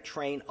York on a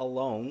train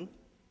alone.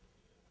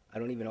 I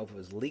don't even know if it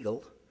was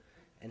legal.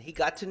 And he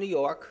got to New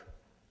York,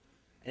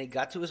 and he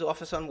got to his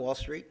office on Wall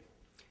Street,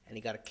 and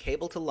he got a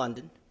cable to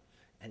London,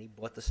 and he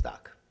bought the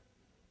stock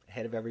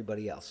ahead of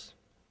everybody else.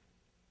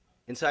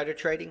 Insider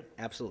trading?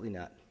 Absolutely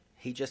not.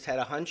 He just had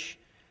a hunch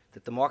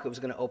that the market was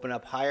going to open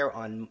up higher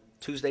on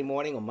Tuesday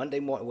morning or Monday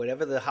morning,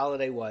 whatever the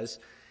holiday was,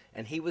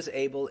 and he was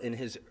able in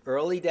his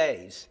early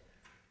days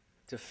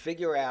to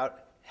figure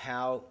out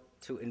how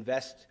to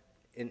invest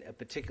in a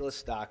particular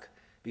stock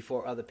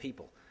before other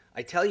people.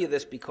 I tell you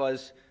this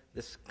because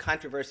this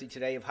controversy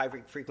today of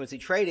high-frequency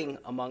trading,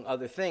 among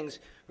other things,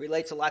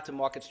 relates a lot to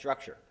market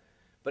structure.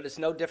 But it's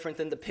no different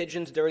than the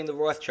pigeons during the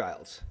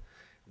Rothschilds,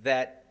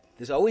 that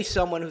there's always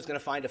someone who's going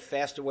to find a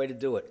faster way to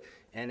do it.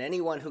 And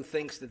anyone who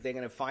thinks that they're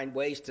going to find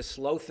ways to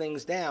slow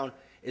things down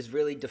is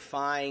really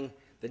defying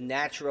the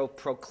natural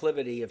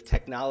proclivity of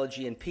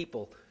technology and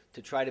people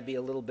to try to be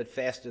a little bit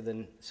faster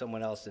than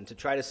someone else. And to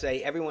try to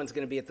say everyone's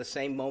going to be at the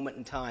same moment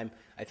in time,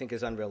 I think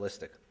is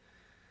unrealistic.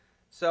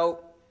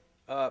 So,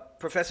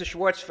 Professor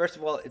Schwartz, first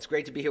of all, it's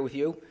great to be here with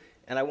you.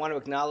 And I want to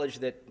acknowledge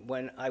that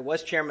when I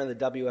was chairman of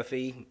the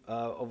WFE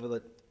over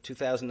the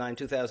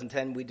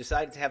 2009-2010, we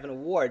decided to have an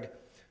award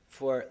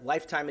for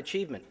lifetime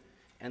achievement.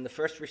 And the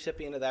first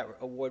recipient of that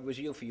award was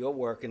you for your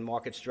work in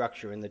market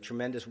structure and the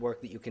tremendous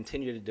work that you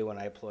continue to do, and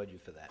I applaud you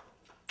for that.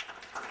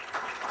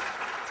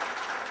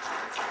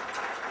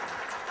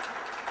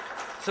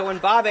 So when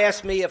Bob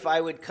asked me if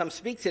I would come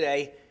speak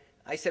today,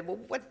 I said, well,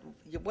 what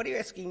are you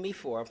asking me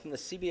for? I'm from the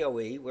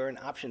CBOE. We're an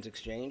options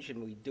exchange,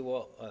 and we do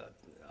all,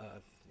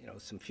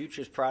 some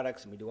futures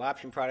products, and we do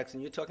option products,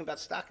 and you're talking about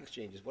stock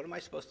exchanges. What am I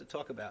supposed to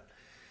talk about?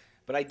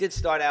 But I did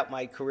start out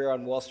my career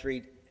on Wall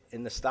Street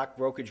in the stock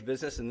brokerage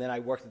business, and then I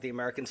worked at the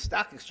American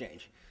Stock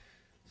Exchange.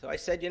 So I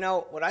said,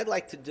 what I'd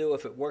like to do,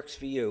 if it works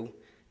for you,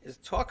 is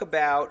talk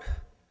about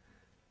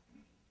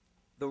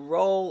the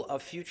role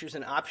of futures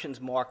and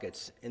options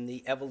markets in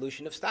the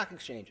evolution of stock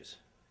exchanges.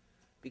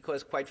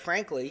 Because quite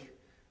frankly,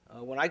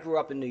 when I grew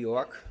up in New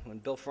York, when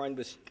Bill Freund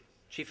was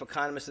chief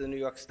economist of the New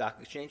York Stock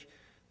Exchange,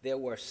 there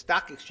were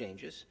stock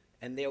exchanges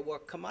and there were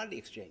commodity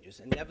exchanges,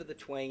 and never the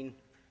twain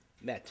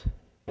met.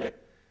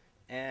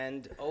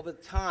 And over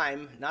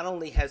time, not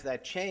only has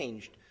that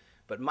changed,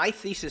 but my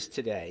thesis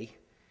today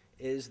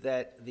is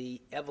that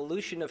the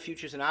evolution of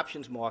futures and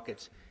options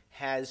markets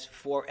has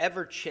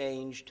forever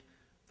changed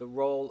the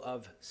role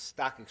of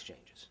stock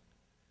exchanges.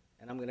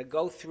 And I'm going to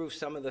go through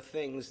some of the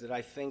things that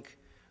I think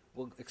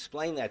will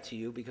explain that to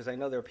you, because I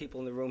know there are people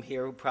in the room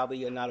here who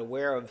probably are not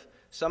aware of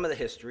some of the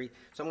history.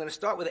 So I'm going to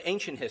start with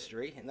ancient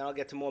history, and then I'll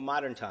get to more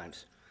modern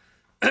times.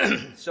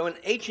 So in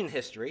ancient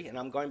history, and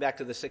I'm going back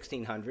to the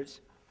 1600s,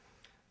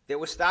 there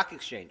were stock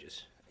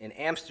exchanges in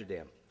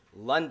Amsterdam,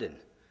 London,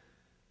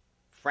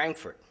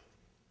 Frankfurt,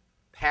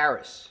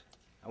 Paris.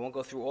 I won't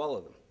go through all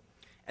of them.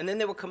 And then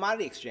there were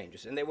commodity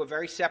exchanges, and they were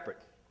very separate.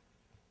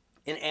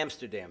 In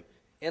Amsterdam,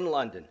 in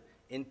London,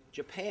 in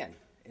Japan,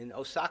 in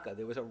Osaka,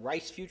 there was a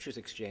rice futures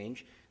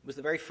exchange. It was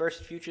the very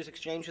first futures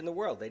exchange in the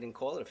world. They didn't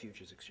call it a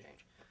futures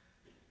exchange.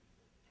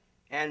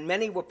 And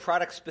many were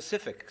product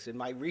specific. In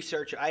my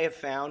research, I have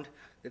found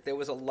that there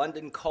was a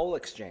London coal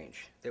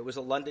exchange. There was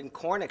a London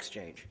corn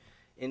exchange.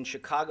 In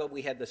Chicago,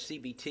 we had the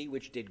CBT,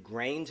 which did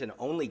grains and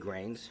only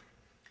grains.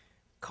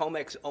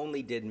 Comex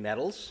only did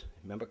metals.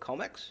 Remember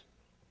Comex?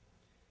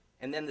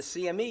 And then the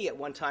CME at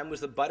one time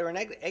was the butter and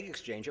egg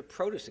exchange, a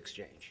produce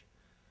exchange.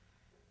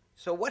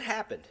 So what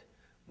happened?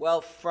 Well,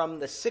 from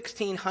the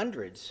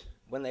 1600s,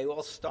 when they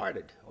all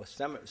started, or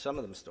some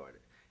of them started,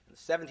 in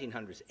the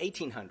 1700s,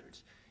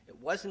 1800s, it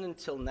wasn't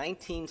until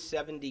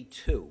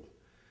 1972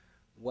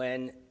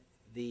 when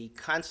the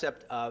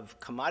concept of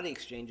commodity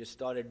exchanges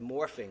started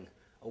morphing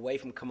away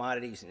from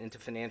commodities and into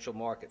financial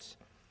markets.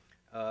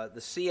 The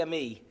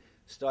CME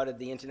started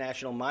the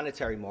International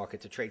Monetary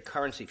Market to trade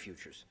currency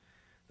futures.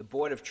 the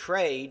Board of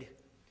Trade,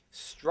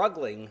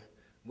 struggling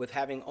with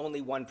having only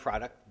one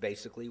product,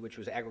 basically, which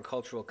was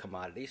agricultural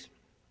commodities,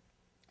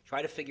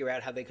 tried to figure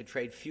out how they could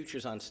trade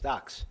futures on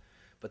stocks.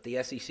 But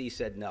the SEC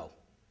said no.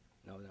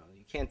 No,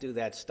 you can't do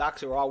that.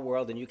 Stocks are our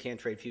world, and you can't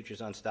trade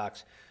futures on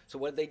stocks. So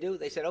what did they do?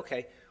 They said,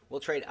 okay, we'll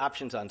trade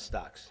options on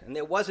stocks. And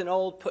there was an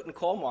old put and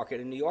call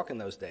market in New York in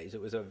those days. It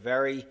was a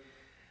very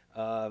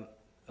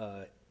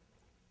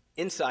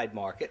inside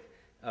market,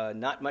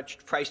 not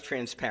much price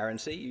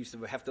transparency. You used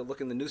to have to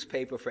look in the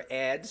newspaper for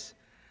ads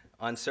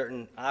on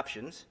certain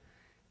options.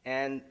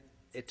 And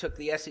it took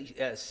the it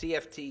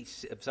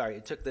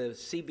took the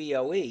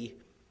CBOE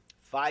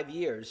 5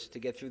 years to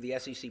get through the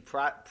SEC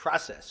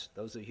process.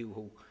 Those of you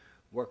who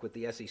work with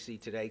the SEC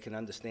today can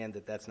understand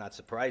that that's not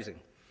surprising.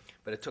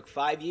 But it took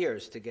 5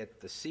 years to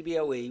get the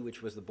CBOE,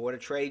 which was the Board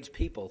of Trade's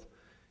people,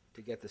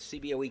 to get the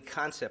CBOE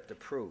concept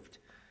approved.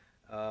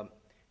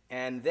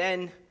 And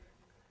then,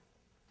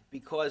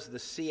 because the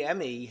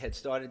CME had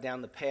started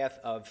down the path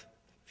of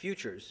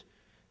futures,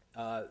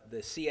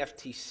 the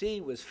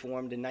CFTC was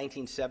formed in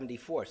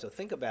 1974. So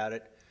think about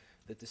it,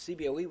 that the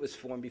CBOE was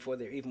formed before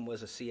there even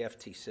was a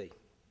CFTC.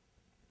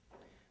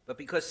 But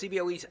because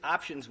CBOE's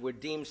options were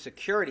deemed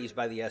securities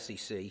by the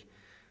SEC,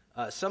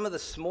 some of the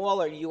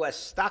smaller U.S.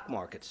 stock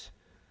markets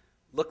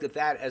looked at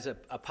that as a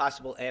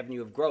possible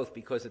avenue of growth,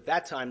 because at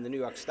that time the New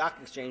York Stock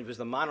Exchange was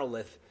the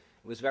monolith.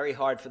 It was very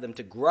hard for them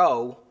to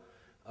grow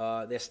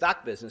their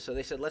stock business, so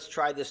they said, let's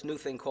try this new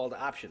thing called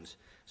options.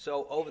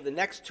 So over the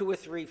next 2 or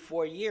 3,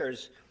 4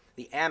 years,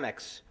 the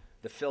Amex,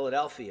 the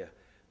Philadelphia,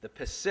 the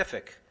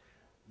Pacific,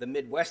 the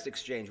Midwest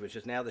Exchange, which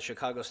is now the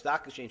Chicago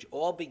Stock Exchange,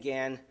 all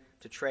began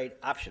to trade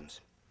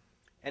options.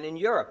 And in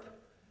Europe,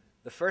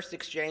 the first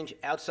exchange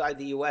outside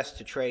the U.S.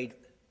 to trade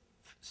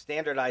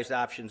standardized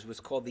options was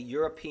called the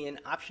European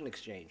Option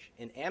Exchange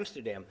in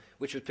Amsterdam,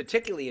 which was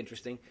particularly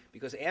interesting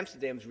because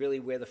Amsterdam is really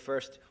where the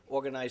first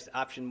organized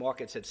option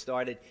markets had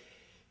started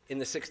in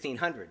the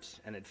 1600s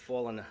and had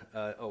fallen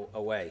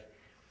away.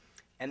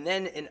 And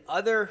then in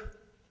other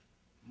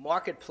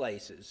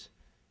marketplaces,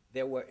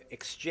 there were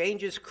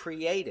exchanges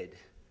created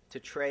to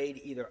trade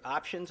either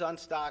options on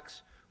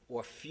stocks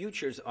or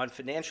futures on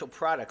financial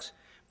products,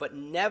 but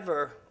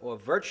never, or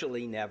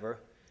virtually never,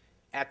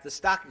 at the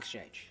stock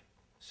exchange.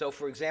 So,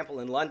 for example,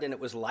 in London it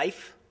was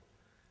Life,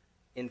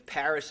 in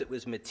Paris it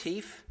was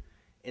Matif,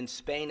 in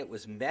Spain it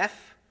was MEF,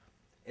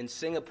 in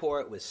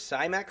Singapore it was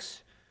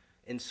Cymex,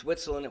 in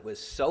Switzerland it was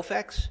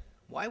Sofex.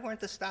 Why weren't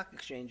the stock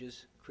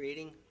exchanges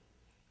creating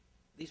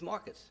these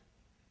markets?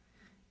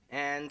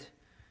 And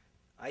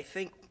I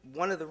think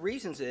one of the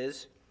reasons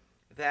is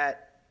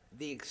that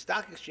the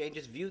stock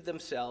exchanges viewed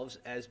themselves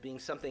as being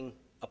something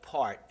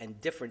apart and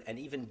different and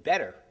even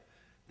better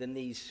than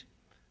these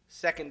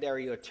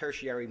secondary or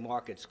tertiary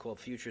markets called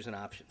futures and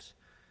options.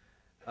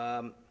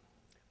 But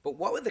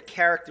what were the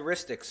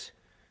characteristics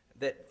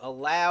that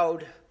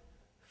allowed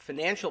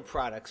financial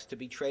products to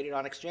be traded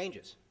on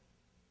exchanges?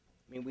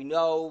 I mean, we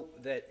know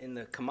that in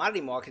the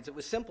commodity markets it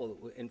was simple.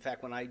 In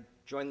fact, when I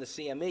joined the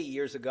CME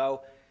years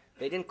ago,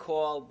 they didn't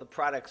call the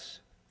products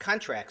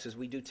contracts as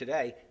we do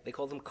today. They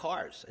called them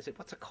cars. I said,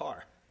 what's a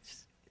car?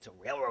 It's a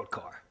railroad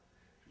car.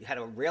 You had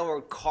a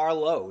railroad car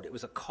load. It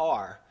was a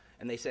car.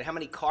 And they said, how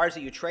many cars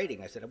are you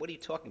trading? I said, what are you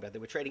talking about? They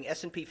were trading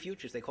S&P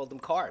futures. They called them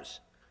cars.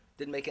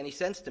 Didn't make any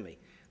sense to me.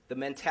 The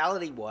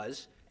mentality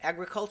was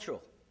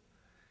agricultural.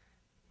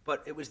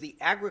 But it was the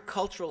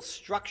agricultural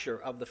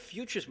structure of the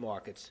futures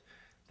markets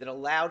that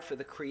allowed for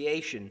the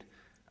creation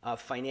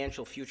of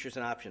financial futures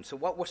and options. So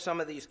what were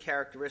some of these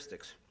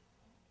characteristics?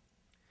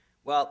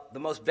 Well, the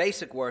most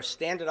basic were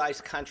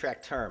standardized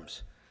contract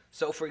terms.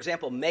 So, for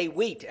example, May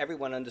wheat,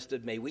 everyone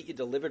understood May wheat. You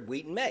delivered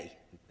wheat in May.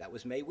 That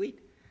was May wheat.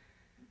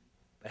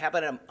 But how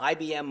about an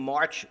IBM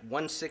March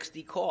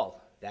 160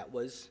 call? That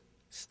was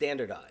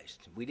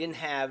standardized. We didn't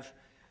have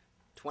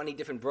 20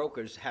 different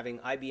brokers having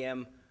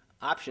IBM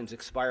options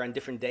expire on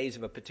different days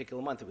of a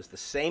particular month. It was the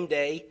same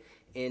day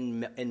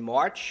in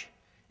March,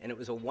 and it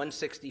was a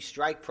 160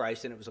 strike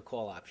price, and it was a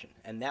call option.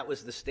 And that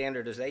was the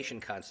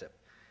standardization concept.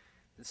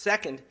 The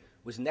second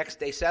was next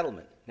day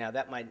settlement. Now,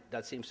 that might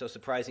not seem so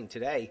surprising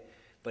today,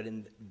 but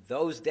in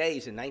those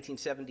days, in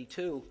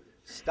 1972,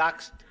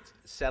 stocks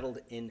settled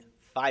in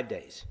 5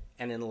 days.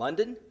 And in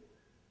London,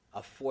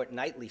 a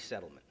fortnightly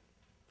settlement.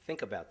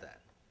 Think about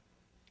that.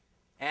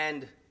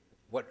 And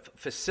what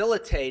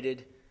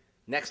facilitated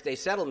next day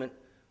settlement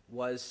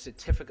was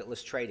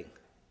certificateless trading,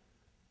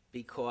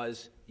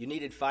 because you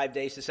needed 5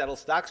 days to settle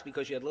stocks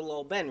because you had little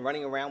old men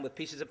running around with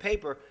pieces of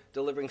paper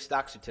delivering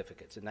stock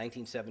certificates in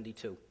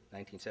 1972,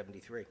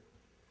 1973.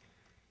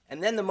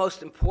 And then the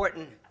most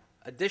important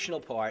additional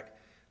part,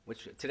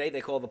 which today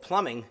they call the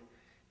plumbing,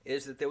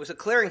 is that there was a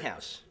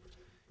clearinghouse.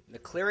 The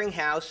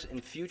clearinghouse in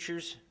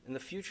the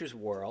futures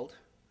world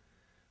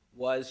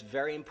was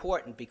very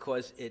important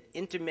because it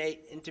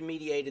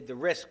intermediated the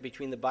risk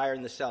between the buyer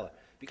and the seller.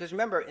 Because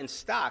remember, in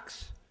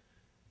stocks,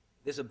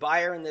 there's a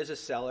buyer and there's a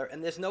seller,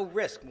 and there's no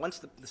risk. Once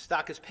the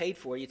stock is paid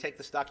for, you take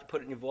the stock, you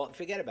put it in your vault, and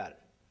forget about it.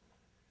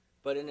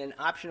 But in an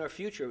option or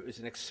future, it was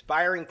an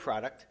expiring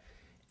product,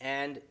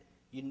 and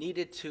you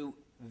needed to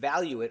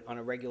value it on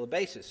a regular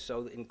basis.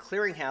 So in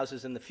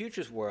clearinghouses in the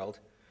futures world,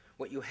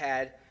 what you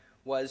had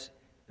was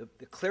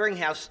the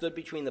clearinghouse stood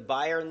between the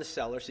buyer and the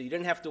seller, so you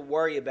didn't have to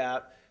worry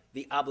about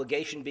the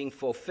obligation being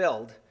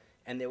fulfilled,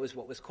 and there was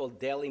what was called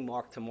daily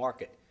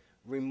mark-to-market.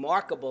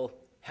 Remarkable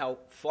how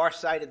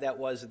far-sighted that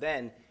was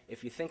then.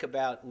 If you think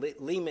about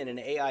Lehman and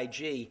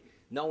AIG,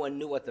 no one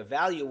knew what the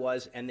value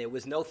was, and there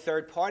was no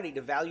third party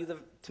to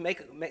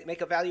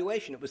make a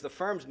valuation. It was the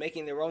firms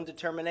making their own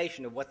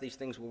determination of what these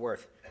things were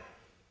worth.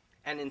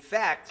 And in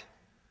fact,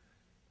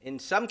 in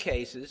some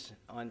cases,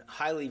 on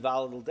highly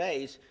volatile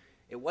days,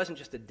 it wasn't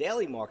just a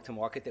daily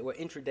mark-to-market, there were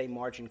intraday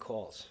margin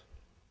calls.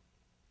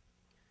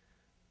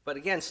 But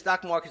again,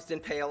 stock markets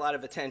didn't pay a lot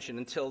of attention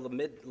until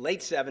the late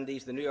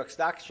 70s. The New York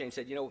Stock Exchange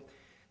said, you know,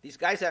 these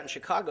guys out in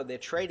Chicago, they're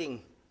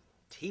trading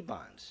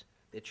T-bonds,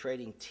 they're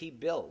trading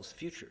T-bills,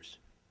 futures,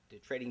 they're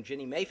trading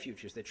Ginnie Mae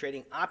futures, they're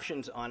trading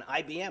options on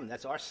IBM,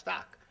 that's our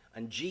stock,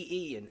 on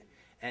GE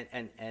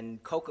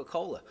and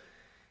Coca-Cola.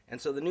 And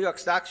so the New York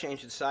Stock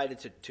Exchange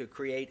decided to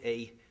create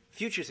a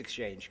futures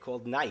exchange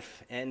called NYFE,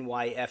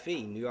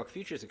 N-Y-F-E, New York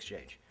Futures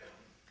Exchange.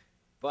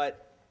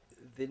 But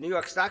the New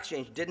York Stock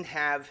Exchange didn't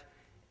have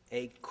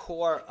a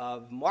core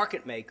of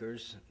market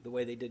makers the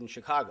way they did in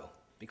Chicago,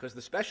 because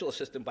the specialist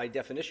system, by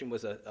definition,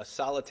 was a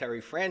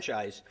solitary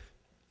franchise.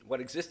 What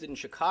existed in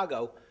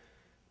Chicago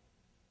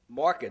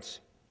markets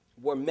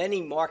were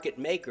many market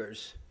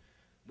makers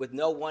with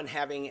no one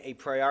having a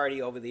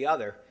priority over the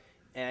other.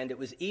 And it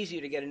was easier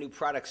to get a new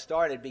product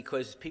started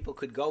because people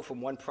could go from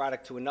one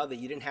product to another.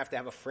 You didn't have to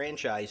have a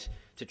franchise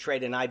to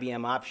trade an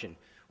IBM option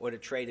or to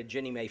trade a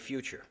Ginnie Mae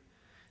future.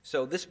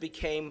 So this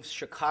became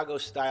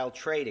Chicago-style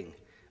trading,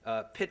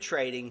 pit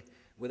trading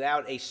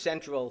without a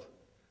central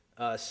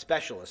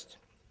specialist.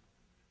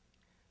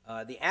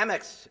 The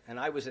Amex, and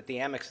I was at the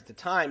Amex at the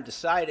time,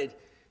 decided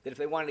that if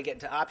they wanted to get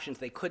into options,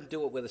 they couldn't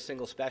do it with a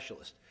single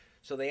specialist.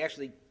 So they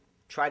actually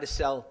tried to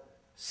sell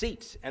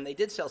seats, and they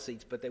did sell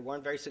seats, but they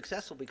weren't very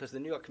successful because the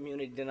New York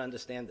community didn't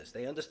understand this.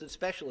 They understood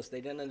specialists. They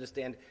didn't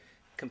understand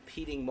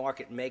competing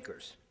market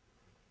makers.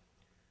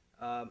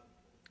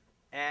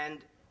 And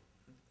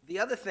the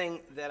other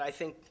thing that I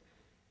think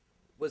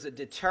was a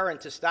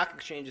deterrent to stock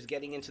exchanges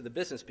getting into the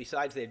business,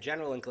 besides their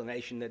general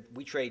inclination that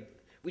we trade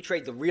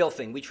the real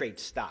thing, we trade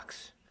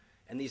stocks.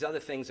 And these other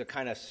things are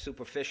kind of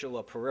superficial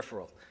or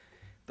peripheral.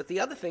 But the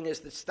other thing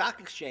is that stock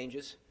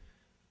exchanges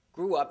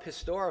grew up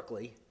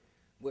historically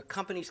where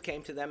companies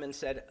came to them and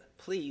said,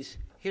 please,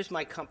 here's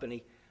my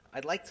company,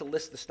 I'd like to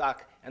list the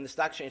stock. And the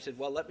stock exchange said,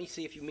 well, let me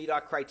see if you meet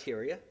our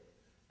criteria.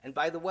 And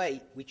by the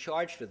way, we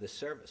charge for this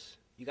service.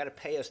 You got to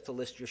pay us to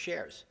list your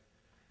shares.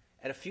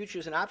 At a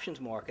futures and options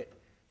market,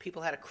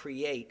 people had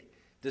to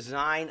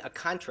design a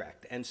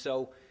contract. And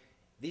so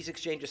these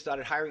exchanges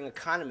started hiring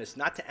economists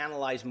not to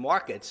analyze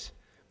markets,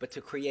 but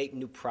to create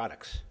new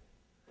products.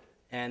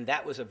 And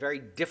that was a very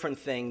different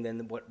thing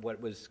than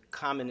what was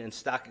common in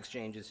stock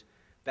exchanges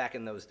back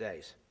in those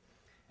days.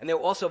 And there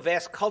were also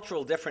vast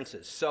cultural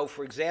differences. So,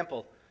 for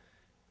example,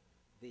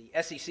 the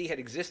SEC had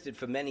existed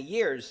for many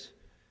years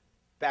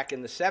back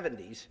in the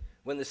 70s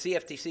when the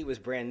CFTC was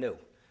brand new.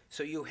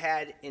 So you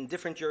had in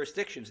different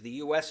jurisdictions, the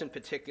U.S. in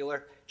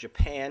particular,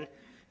 Japan.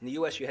 In the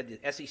U.S. you had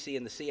the SEC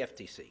and the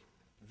CFTC.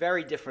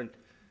 Very different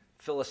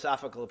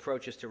philosophical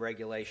approaches to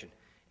regulation.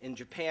 In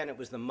Japan it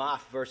was the MAF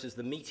versus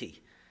the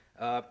MITI.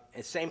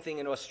 And same thing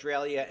in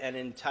Australia and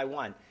in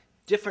Taiwan.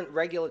 Different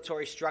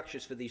regulatory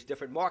structures for these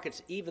different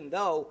markets, even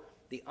though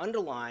the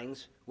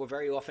underlyings were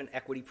very often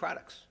equity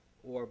products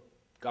or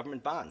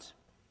government bonds.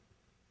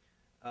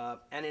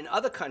 And in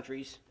other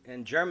countries,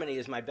 and Germany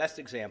is my best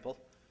example,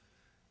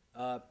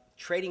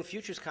 trading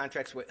futures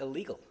contracts were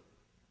illegal.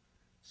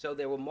 So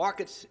there were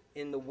markets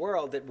in the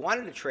world that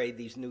wanted to trade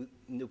these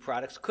new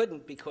products,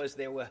 couldn't because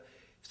there were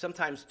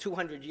sometimes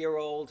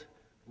 200-year-old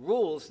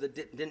rules that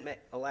didn't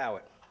allow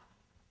it.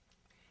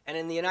 And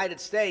in the United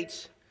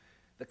States,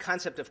 the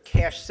concept of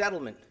cash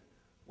settlement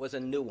was a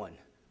new one.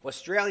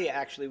 Australia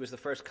actually was the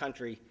first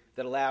country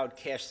that allowed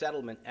cash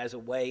settlement as a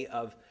way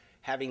of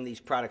having these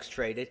products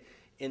traded.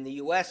 In the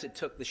U.S., it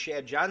took the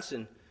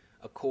Sher-Johnson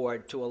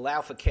Accord to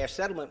allow for cash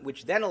settlement,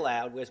 which then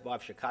allowed, where's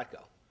Bob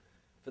Shakotko,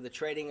 for the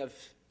trading of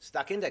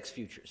stock index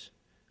futures.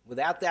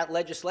 Without that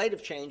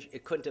legislative change,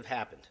 it couldn't have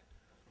happened.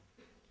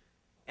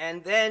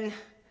 And then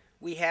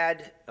we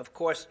had, of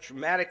course,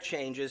 dramatic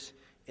changes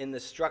in the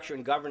structure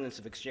and governance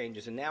of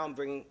exchanges, and now I'm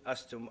bringing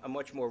us to a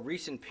much more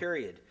recent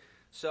period.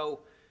 So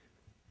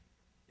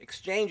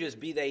exchanges,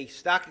 be they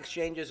stock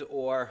exchanges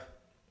or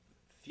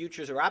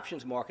futures or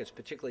options markets,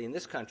 particularly in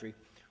this country,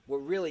 were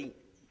really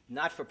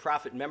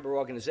not-for-profit member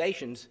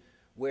organizations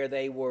where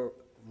they were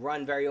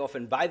run very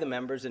often by the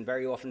members and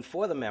very often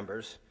for the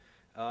members.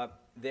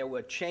 There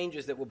were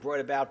changes that were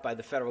brought about by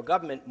the federal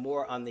government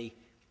more on the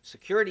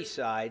security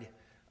side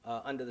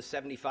under the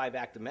 75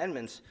 Act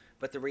amendments,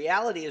 but the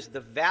reality is the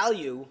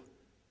value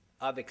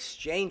of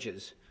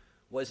exchanges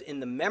was in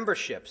the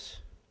memberships,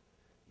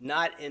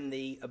 not in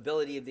the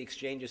ability of the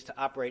exchanges to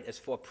operate as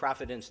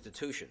for-profit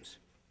institutions.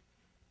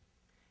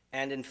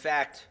 And in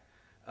fact,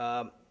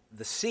 the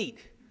seat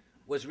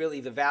was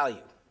really the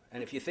value.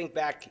 And if you think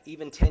back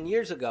even 10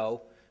 years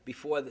ago,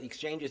 before the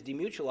exchanges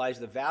demutualized,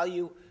 the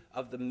value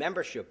of the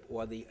membership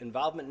or the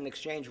involvement in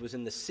exchange was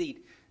in the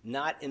seat,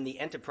 not in the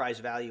enterprise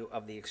value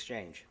of the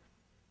exchange.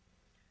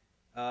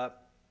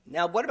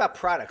 Now, what about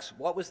products?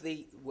 What was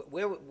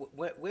where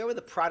were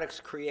the products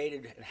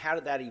created, and how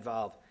did that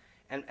evolve?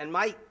 And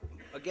my,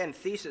 again,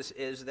 thesis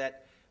is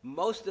that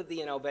most of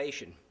the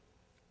innovation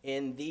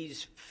in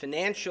these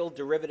financial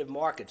derivative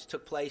markets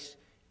took place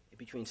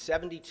between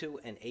 72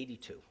 and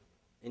 82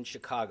 in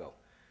Chicago.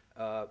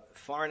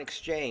 Foreign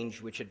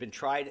exchange, which had been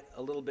tried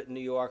a little bit in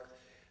New York,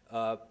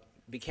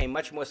 became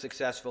much more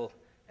successful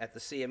at the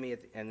CME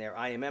and their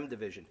IMM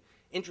division.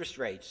 Interest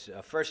rates,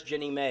 first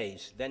Ginnie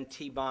Maes, then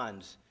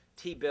T-bonds,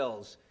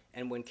 T-bills,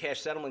 and when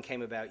cash settlement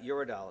came about,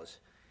 Eurodollars.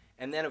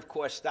 And then, of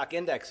course, stock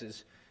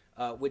indexes,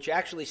 which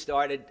actually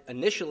started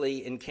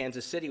initially in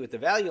Kansas City with the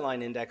Value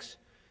Line Index,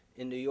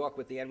 in New York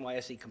with the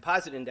NYSE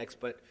Composite Index,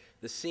 but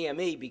the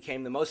CME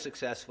became the most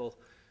successful,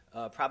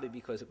 probably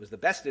because it was the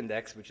best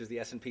index, which is the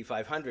S&P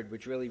 500,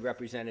 which really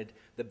represented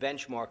the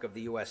benchmark of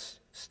the U.S.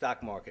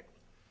 stock market.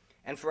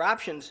 And for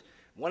options,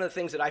 one of the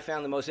things that I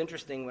found the most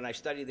interesting when I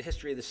studied the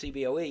history of the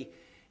CBOE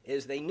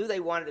is they knew they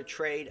wanted to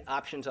trade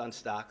options on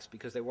stocks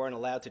because they weren't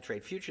allowed to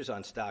trade futures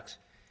on stocks,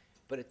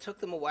 but it took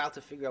them a while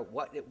to figure out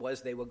what it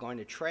was they were going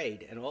to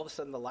trade, and all of a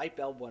sudden the light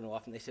bulb went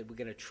off and they said, we're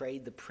going to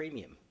trade the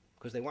premium,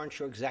 because they weren't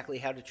sure exactly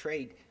how to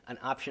trade an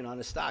option on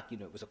a stock. You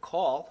know, it was a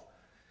call,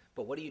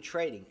 but what are you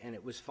trading? And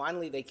it was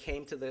finally they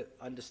came to the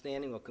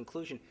understanding or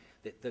conclusion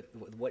that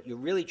what you're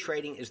really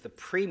trading is the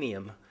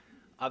premium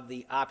of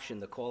the option,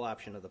 the call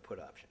option or the put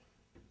option.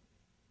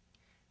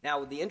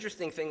 Now, the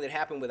interesting thing that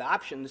happened with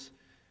options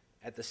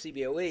at the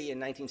CBOE in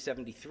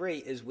 1973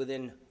 is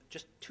within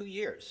just 2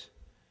 years,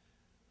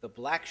 the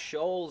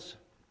Black-Scholes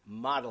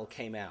model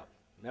came out.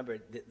 Remember,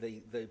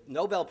 the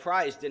Nobel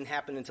Prize didn't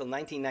happen until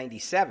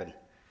 1997.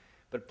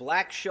 But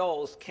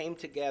Black-Scholes came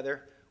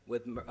together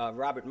with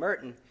Robert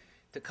Merton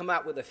to come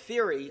out with a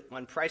theory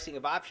on pricing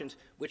of options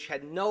which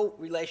had no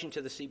relation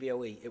to the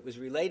CBOE. It was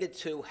related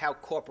to how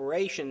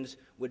corporations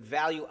would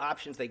value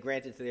options they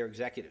granted to their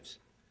executives.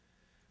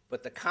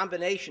 But the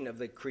combination of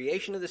the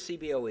creation of the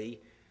CBOE,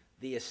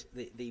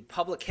 the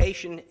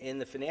publication in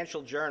the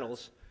financial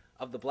journals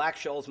of the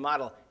Black-Scholes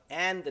model,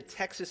 and the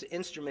Texas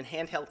Instrument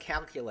handheld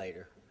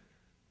calculator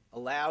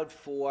allowed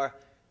for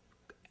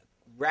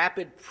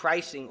rapid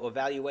pricing or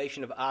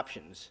valuation of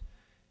options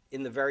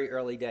in the very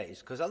early days,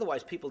 because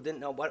otherwise people didn't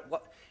know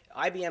what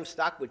IBM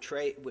stock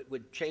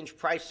would change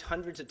price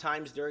hundreds of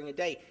times during a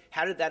day.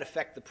 How did that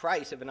affect the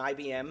price of an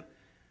IBM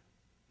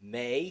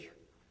May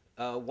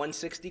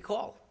 160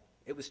 call?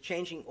 It was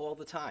changing all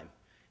the time,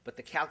 but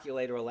the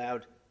calculator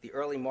allowed the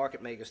early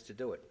market makers to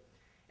do it.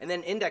 And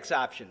then index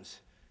options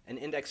and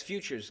index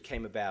futures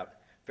came about,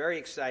 very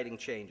exciting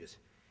changes.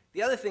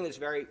 The other thing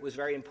that was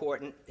very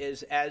important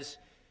is as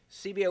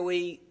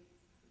CBOE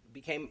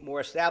became more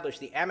established,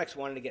 the Amex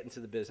wanted to get into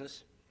the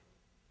business,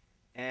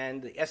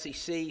 and the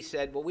SEC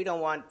said, well, we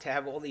don't want to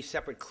have all these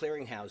separate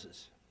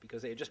clearinghouses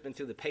because they had just been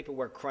through the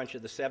paperwork crunch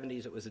of the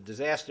 70s. It was a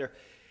disaster.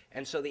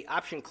 And so the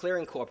Option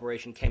Clearing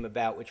Corporation came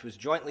about, which was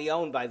jointly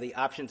owned by the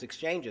options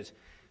exchanges.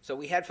 So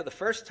we had for the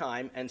first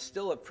time, and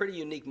still a pretty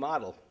unique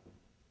model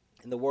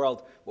in the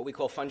world, what we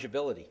call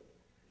fungibility.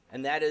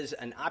 And that is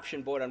an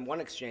option bought on one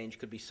exchange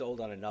could be sold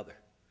on another.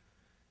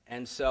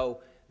 And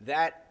so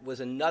that was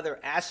another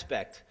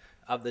aspect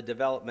of the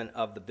development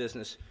of the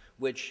business,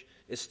 which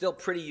is still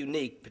pretty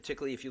unique,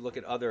 particularly if you look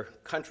at other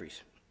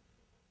countries.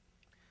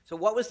 So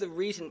what was the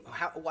reason,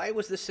 why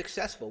was this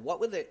successful? What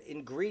were the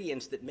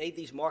ingredients that made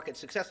these markets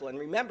successful? And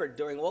remember,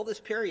 during all this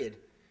period,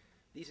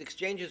 these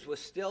exchanges were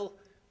still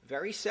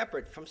very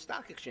separate from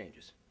stock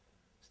exchanges.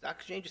 Stock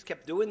exchanges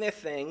kept doing their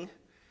thing,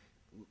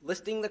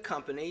 listing the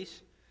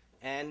companies,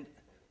 and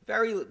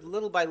very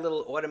little by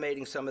little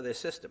automating some of their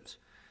systems.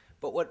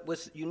 But what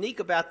was unique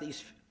about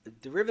these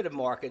derivative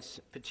markets,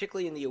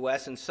 particularly in the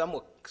U.S., and some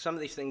of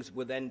these things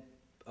were then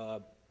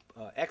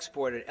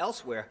exported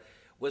elsewhere,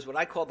 was what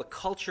I call the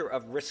culture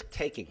of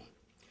risk-taking.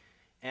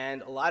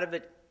 And a lot of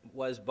it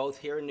was both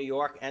here in New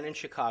York and in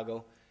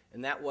Chicago,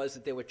 and that was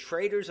that there were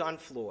traders on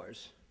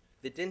floors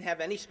that didn't have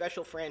any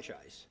special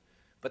franchise,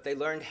 but they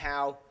learned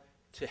how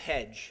to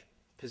hedge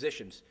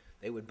positions.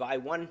 They would buy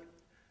one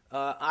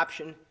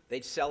option,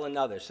 they'd sell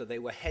another, so they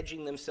were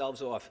hedging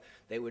themselves off.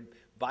 They would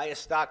buy a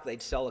stock,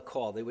 they'd sell a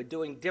call. They were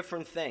doing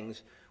different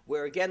things,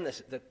 where again,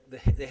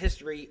 the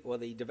history or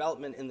the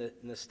development in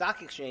the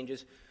stock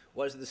exchanges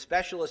was the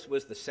specialist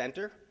was the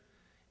center,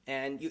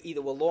 and you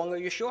either were long or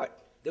you're short.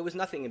 There was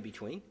nothing in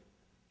between.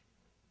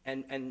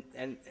 And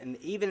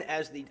even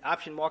as the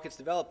option markets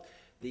developed,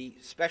 the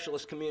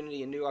specialist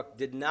community in New York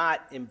did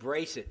not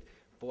embrace it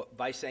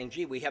by saying,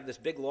 gee, we have this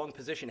big long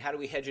position, how do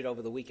we hedge it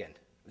over the weekend?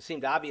 It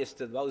seemed obvious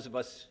to those of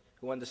us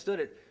who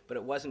understood it, but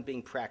it wasn't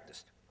being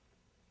practiced.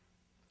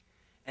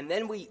 And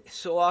then we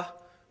saw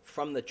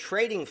from the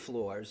trading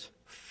floors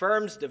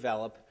firms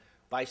develop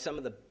by some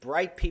of the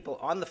bright people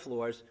on the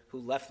floors who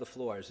left the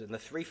floors. And the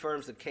three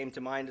firms that came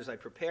to mind as I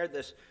prepared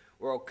this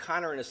were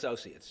O'Connor and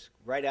Associates,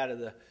 right out of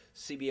the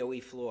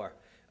CBOE floor.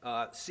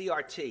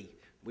 CRT,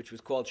 which was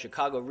called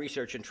Chicago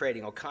Research and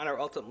Trading. O'Connor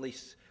ultimately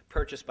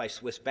purchased by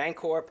Swiss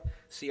Bancorp,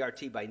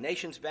 CRT by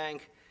Nations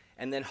Bank,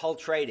 and then Hull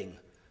Trading.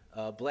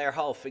 Blair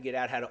Hull figured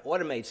out how to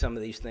automate some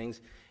of these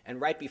things,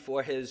 and right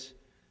before his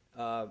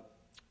IPO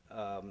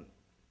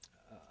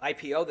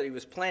that he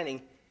was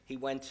planning, he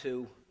went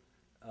to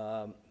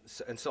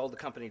and sold the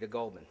company to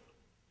Goldman.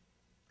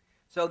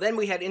 So then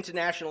we had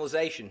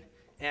internationalization,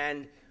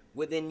 and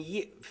within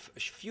a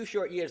few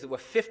short years, there were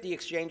 50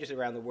 exchanges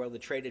around the world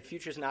that traded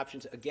futures and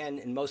options, again,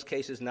 in most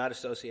cases not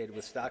associated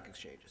with stock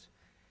exchanges.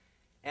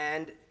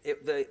 And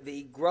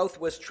the growth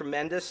was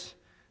tremendous,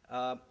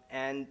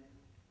 and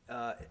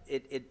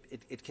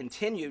it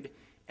continued.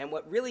 And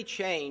what really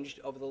changed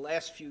over the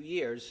last few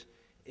years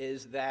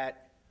is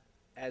that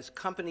as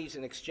companies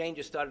and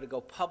exchanges started to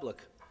go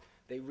public,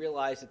 they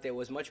realized that there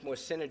was much more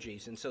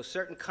synergies. And so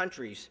certain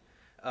countries,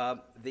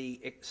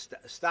 the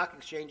stock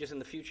exchanges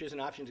and the futures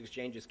and options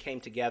exchanges came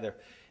together.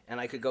 And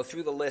I could go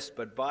through the list,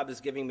 but Bob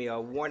is giving me a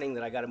warning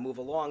that I got to move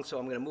along, so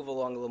I'm going to move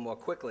along a little more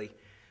quickly.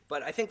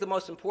 But I think the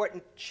most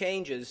important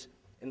changes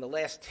in the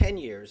last 10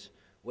 years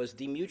was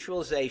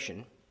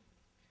demutualization,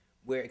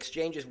 where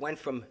exchanges went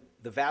from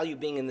the value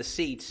being in the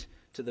seats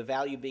to the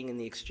value being in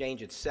the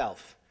exchange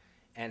itself,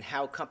 and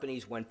how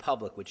companies went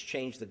public, which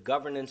changed the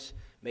governance,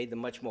 made them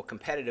much more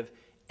competitive,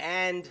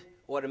 and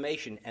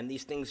automation. And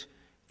these things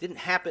didn't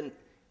happen.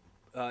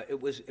 It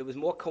was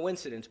more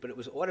coincidence, but it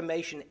was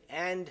automation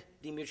and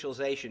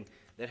demutualization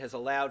that has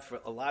allowed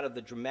for a lot of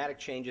the dramatic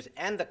changes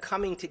and the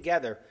coming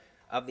together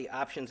of the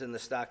options and the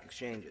stock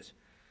exchanges.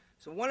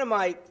 So one of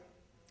my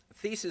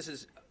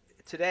theses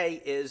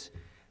today is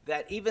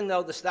that even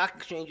though the stock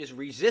exchanges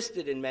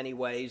resisted in many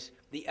ways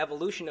the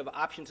evolution of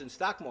options and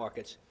stock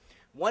markets,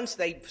 once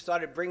they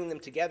started bringing them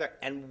together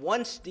and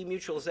once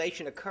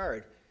demutualization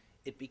occurred,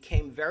 it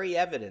became very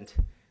evident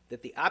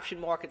that the option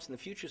markets and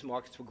the futures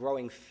markets were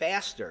growing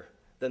faster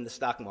than the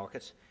stock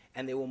markets,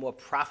 and they were more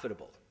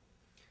profitable.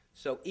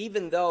 So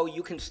even though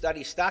you can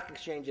study stock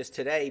exchanges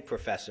today,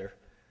 Professor,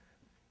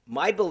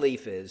 my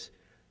belief is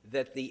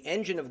that the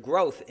engine of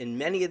growth in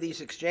many of these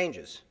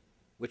exchanges,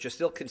 which are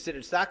still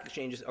considered stock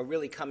exchanges, are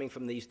really coming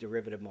from these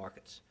derivative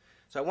markets.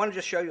 So I want to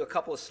just show you a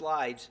couple of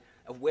slides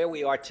of where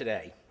we are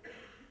today.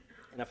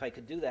 And if I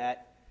could do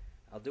that,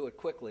 I'll do it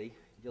quickly.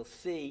 You'll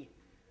see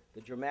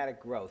the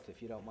dramatic growth,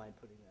 if you don't mind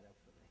putting that up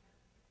for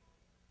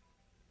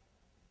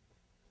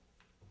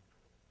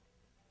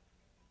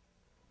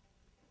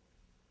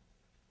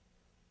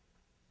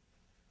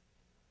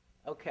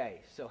me.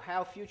 Okay, so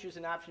how futures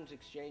and options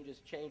exchanges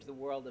change the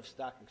world of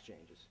stock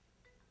exchanges.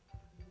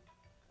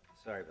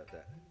 Sorry about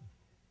that.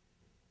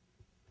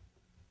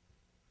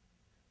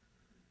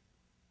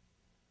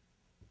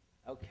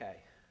 Okay.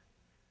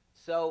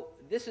 So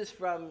this is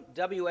from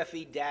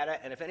WFE data,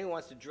 and if anyone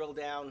wants to drill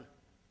down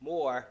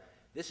more,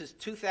 this is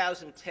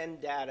 2010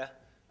 data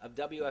of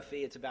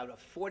WFE. It's about a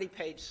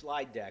 40-page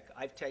slide deck.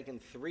 I've taken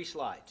 3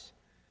 slides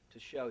to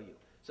show you.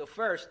 So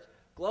first,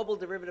 global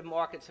derivative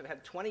markets have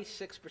had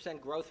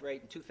 26% growth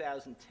rate in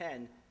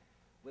 2010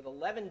 with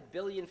 11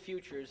 billion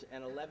futures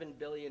and 11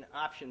 billion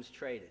options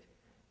traded.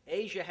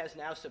 Asia has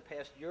now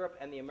surpassed Europe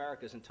and the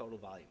Americas in total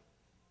volume.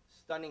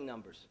 Stunning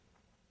numbers.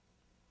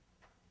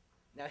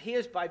 Now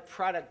here's by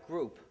product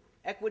group.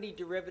 Equity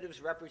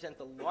derivatives represent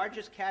the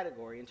largest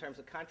category in terms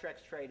of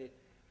contracts traded,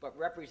 but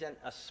represent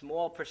a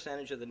small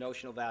percentage of the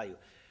notional value.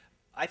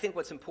 I think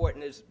what's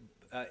important is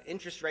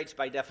interest rates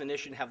by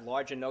definition have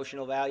larger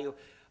notional value.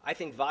 I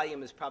think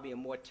volume is probably a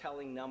more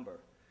telling number.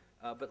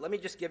 But let me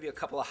just give you a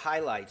couple of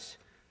highlights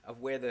of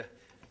where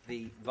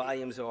the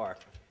volumes are.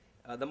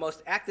 The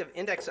most active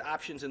index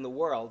options in the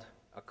world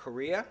are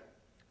Korea,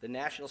 the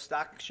National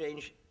Stock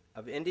Exchange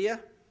of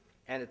India,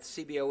 and its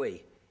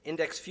CBOE.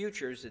 Index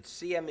futures,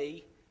 it's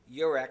CME,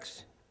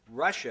 Eurex,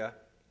 Russia,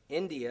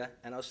 India,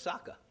 and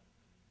Osaka.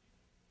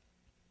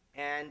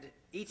 And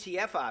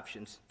ETF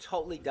options,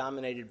 totally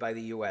dominated by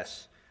the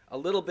US. A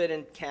little bit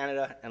in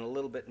Canada and a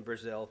little bit in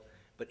Brazil,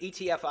 but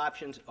ETF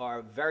options are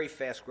a very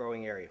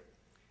fast-growing area.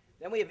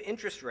 Then we have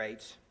interest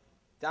rates,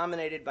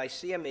 dominated by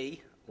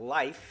CME,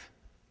 Life,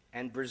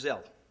 and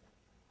Brazil.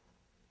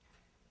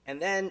 And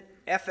then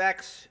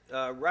FX,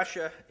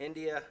 Russia,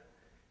 India,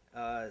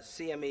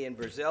 CME, and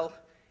Brazil.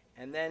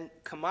 And then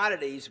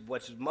commodities,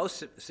 what's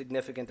most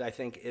significant, I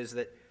think, is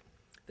that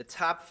the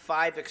top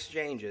 4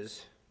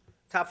 exchanges,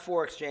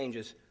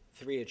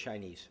 3 are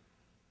Chinese.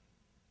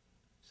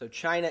 So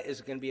China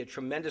is going to be a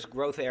tremendous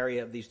growth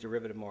area of these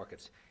derivative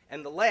markets.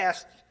 And the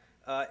last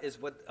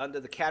is what, under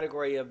the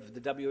category of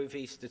the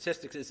WFE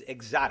statistics, is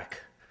exotic.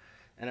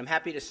 And I'm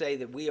happy to say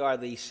that we are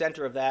the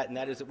center of that, and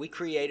that is that we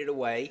created a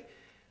way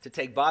to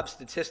take Bob's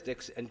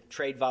statistics and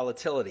trade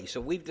volatility. So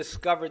we've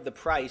discovered the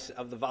price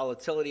of the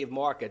volatility of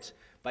markets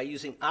by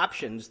using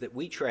options that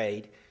we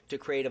trade to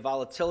create a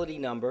volatility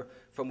number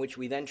from which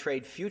we then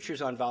trade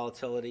futures on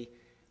volatility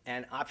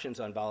and options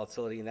on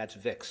volatility, and that's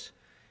VIX.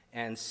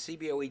 and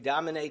CBOE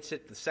dominates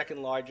it. The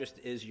second largest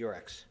is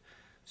Eurex.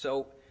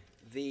 So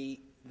the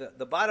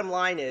bottom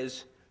line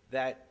is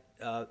that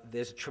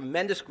there's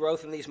tremendous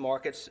growth in these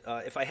markets.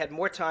 If I had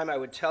more time, I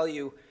would tell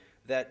you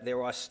that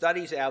there are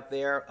studies out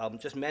there, I'll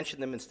just mention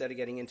them instead of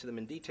getting into them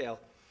in detail,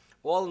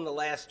 all in the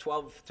last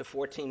 12 to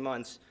 14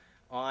 months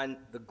on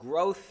the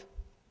growth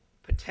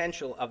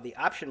potential of the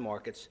option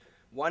markets.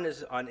 One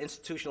is on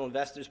institutional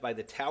investors by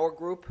the Tower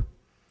Group.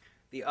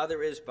 The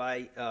other is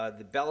by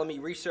the Bellamy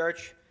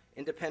Research.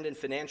 Independent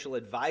financial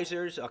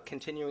advisors are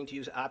continuing to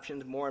use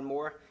options more and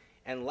more.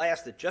 And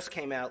last, it just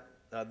came out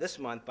this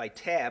month by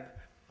TAB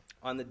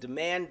on the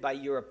demand by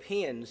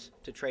Europeans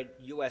to trade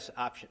U.S.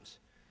 options.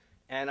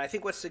 And I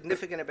think what's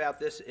significant about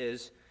this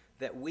is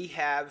that we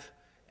have,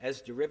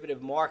 as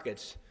derivative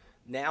markets,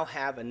 now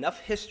have enough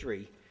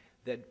history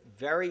that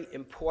very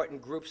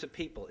important groups of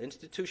people,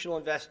 institutional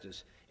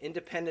investors,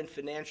 independent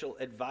financial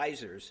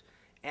advisors,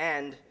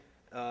 and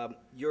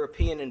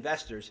European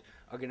investors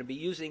are going to be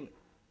using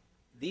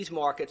these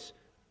markets,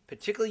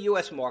 particularly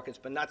U.S. markets,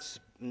 but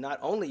not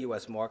only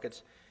U.S.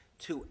 markets,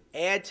 to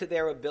add to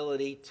their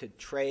ability to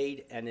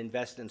trade and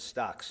invest in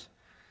stocks.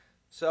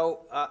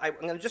 So I'm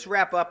going to just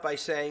wrap up by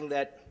saying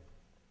that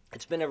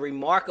it's been a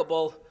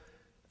remarkable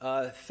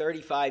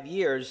 35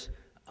 years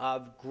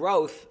of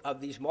growth of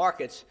these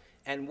markets,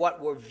 and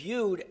what were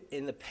viewed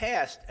in the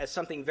past as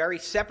something very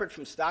separate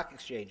from stock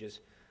exchanges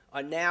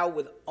are now,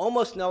 with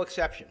almost no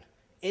exception,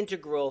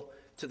 integral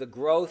to the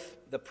growth,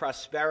 the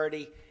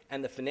prosperity,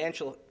 and the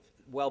financial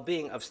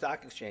well-being of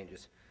stock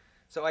exchanges.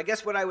 So I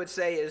guess what I would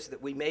say is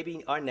that we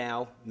maybe are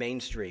now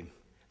mainstream.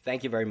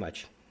 Thank you very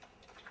much.